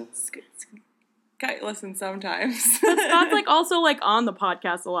listen. listen sometimes. But Scott's like also like on the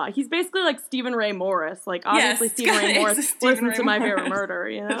podcast a lot. He's basically like Stephen Ray Morris. Like obviously Yes, Stephen Scott Ray is Morris Stephen listens Ray to My Favorite Morris. Murder,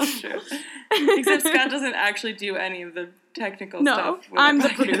 you know? That's true. Except Scott doesn't actually do any of the technical No, stuff. with I'm the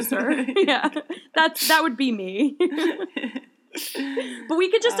the podcast. producer. Yeah. That would be me. But we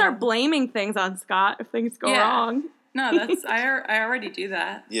could just start blaming things on Scott if things go Yeah. wrong. No, that's I already do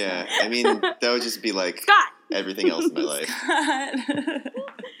that. Yeah, I mean, that would just be like Scott! everything else in my life.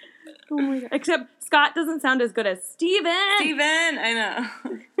 Oh my god. Except Scott doesn't sound as good as Steven! Steven, I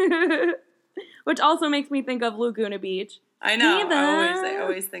know. Which also makes me think of Laguna Beach. I know. Steven. I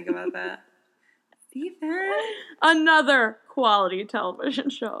always think about that. Steven. Another quality television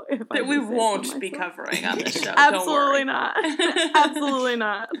show. If I That we do say so won't be myself. covering on this show. Absolutely Don't worry. not. Absolutely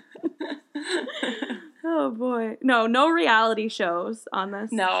not. Oh boy. No reality shows on this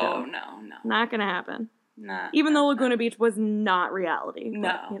show. No. Not gonna happen. Nah, Even though nah, Laguna nah. Beach was not reality. No,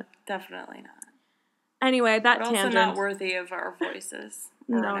 But, you know. definitely not. Anyway, that But also tangent. not worthy of our voices.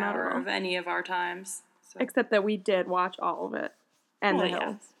 Or No, an not at hour all. of any of our times. So. Except that we did watch all of it. And Well, the yeah.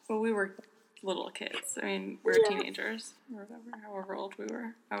 hills. Well, we were little kids. I mean, we were teenagers. Or whatever, however old we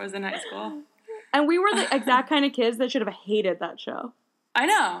were. I was in high school. And we were the exact kind of kids that should have hated that show. I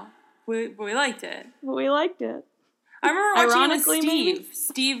know. We liked it. But we liked it. I remember watching Ironically, it with maybe?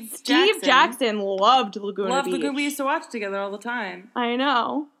 Steve Steve Jackson loved Laguna Loved Beach. Laguna. We used to watch together all the time. I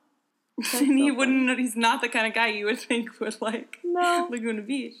know. And he so wouldn't. He's not the kind of guy you would think would like No. Laguna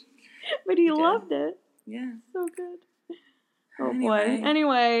Beach. But he did. loved it. Yeah. So good. Oh Anyway. boy.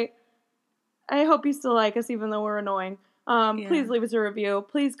 Anyway, I hope you still like us even though we're annoying. Yeah. Please leave us a review.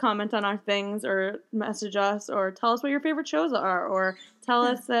 Please comment on our things or message us or tell us what your favorite shows are or tell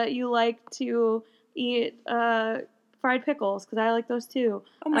us that you like to eat fried pickles because I like those too.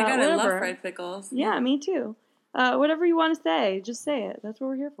 Oh my god, I love whatever. fried pickles. Yeah, me too. Whatever you want to say, just say it. That's what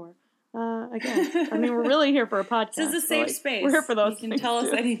we're here for. I guess. I mean, we're really here for a podcast. This is a so, safe like, space. We're here for those You can things, tell us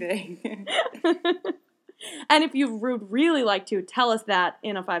too. anything. And if you would really like to, tell us that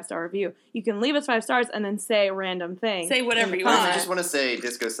in a 5-star review. You can leave us 5 stars and then say a random thing. Say whatever you I want. just want to say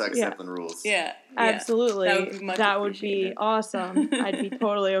disco sucks, Yeah. Zeppelin rules. Yeah. Absolutely. That would be much be appreciated. awesome. I'd be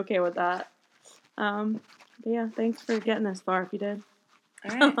totally okay with that. But yeah, thanks for getting this far if you did.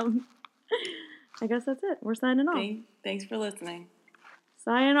 All right. I guess that's it. We're signing off. Thanks for listening.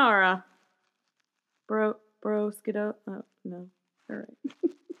 Sayonara. Bro, skiddo. Oh, no. All right.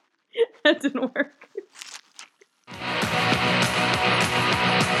 That didn't work.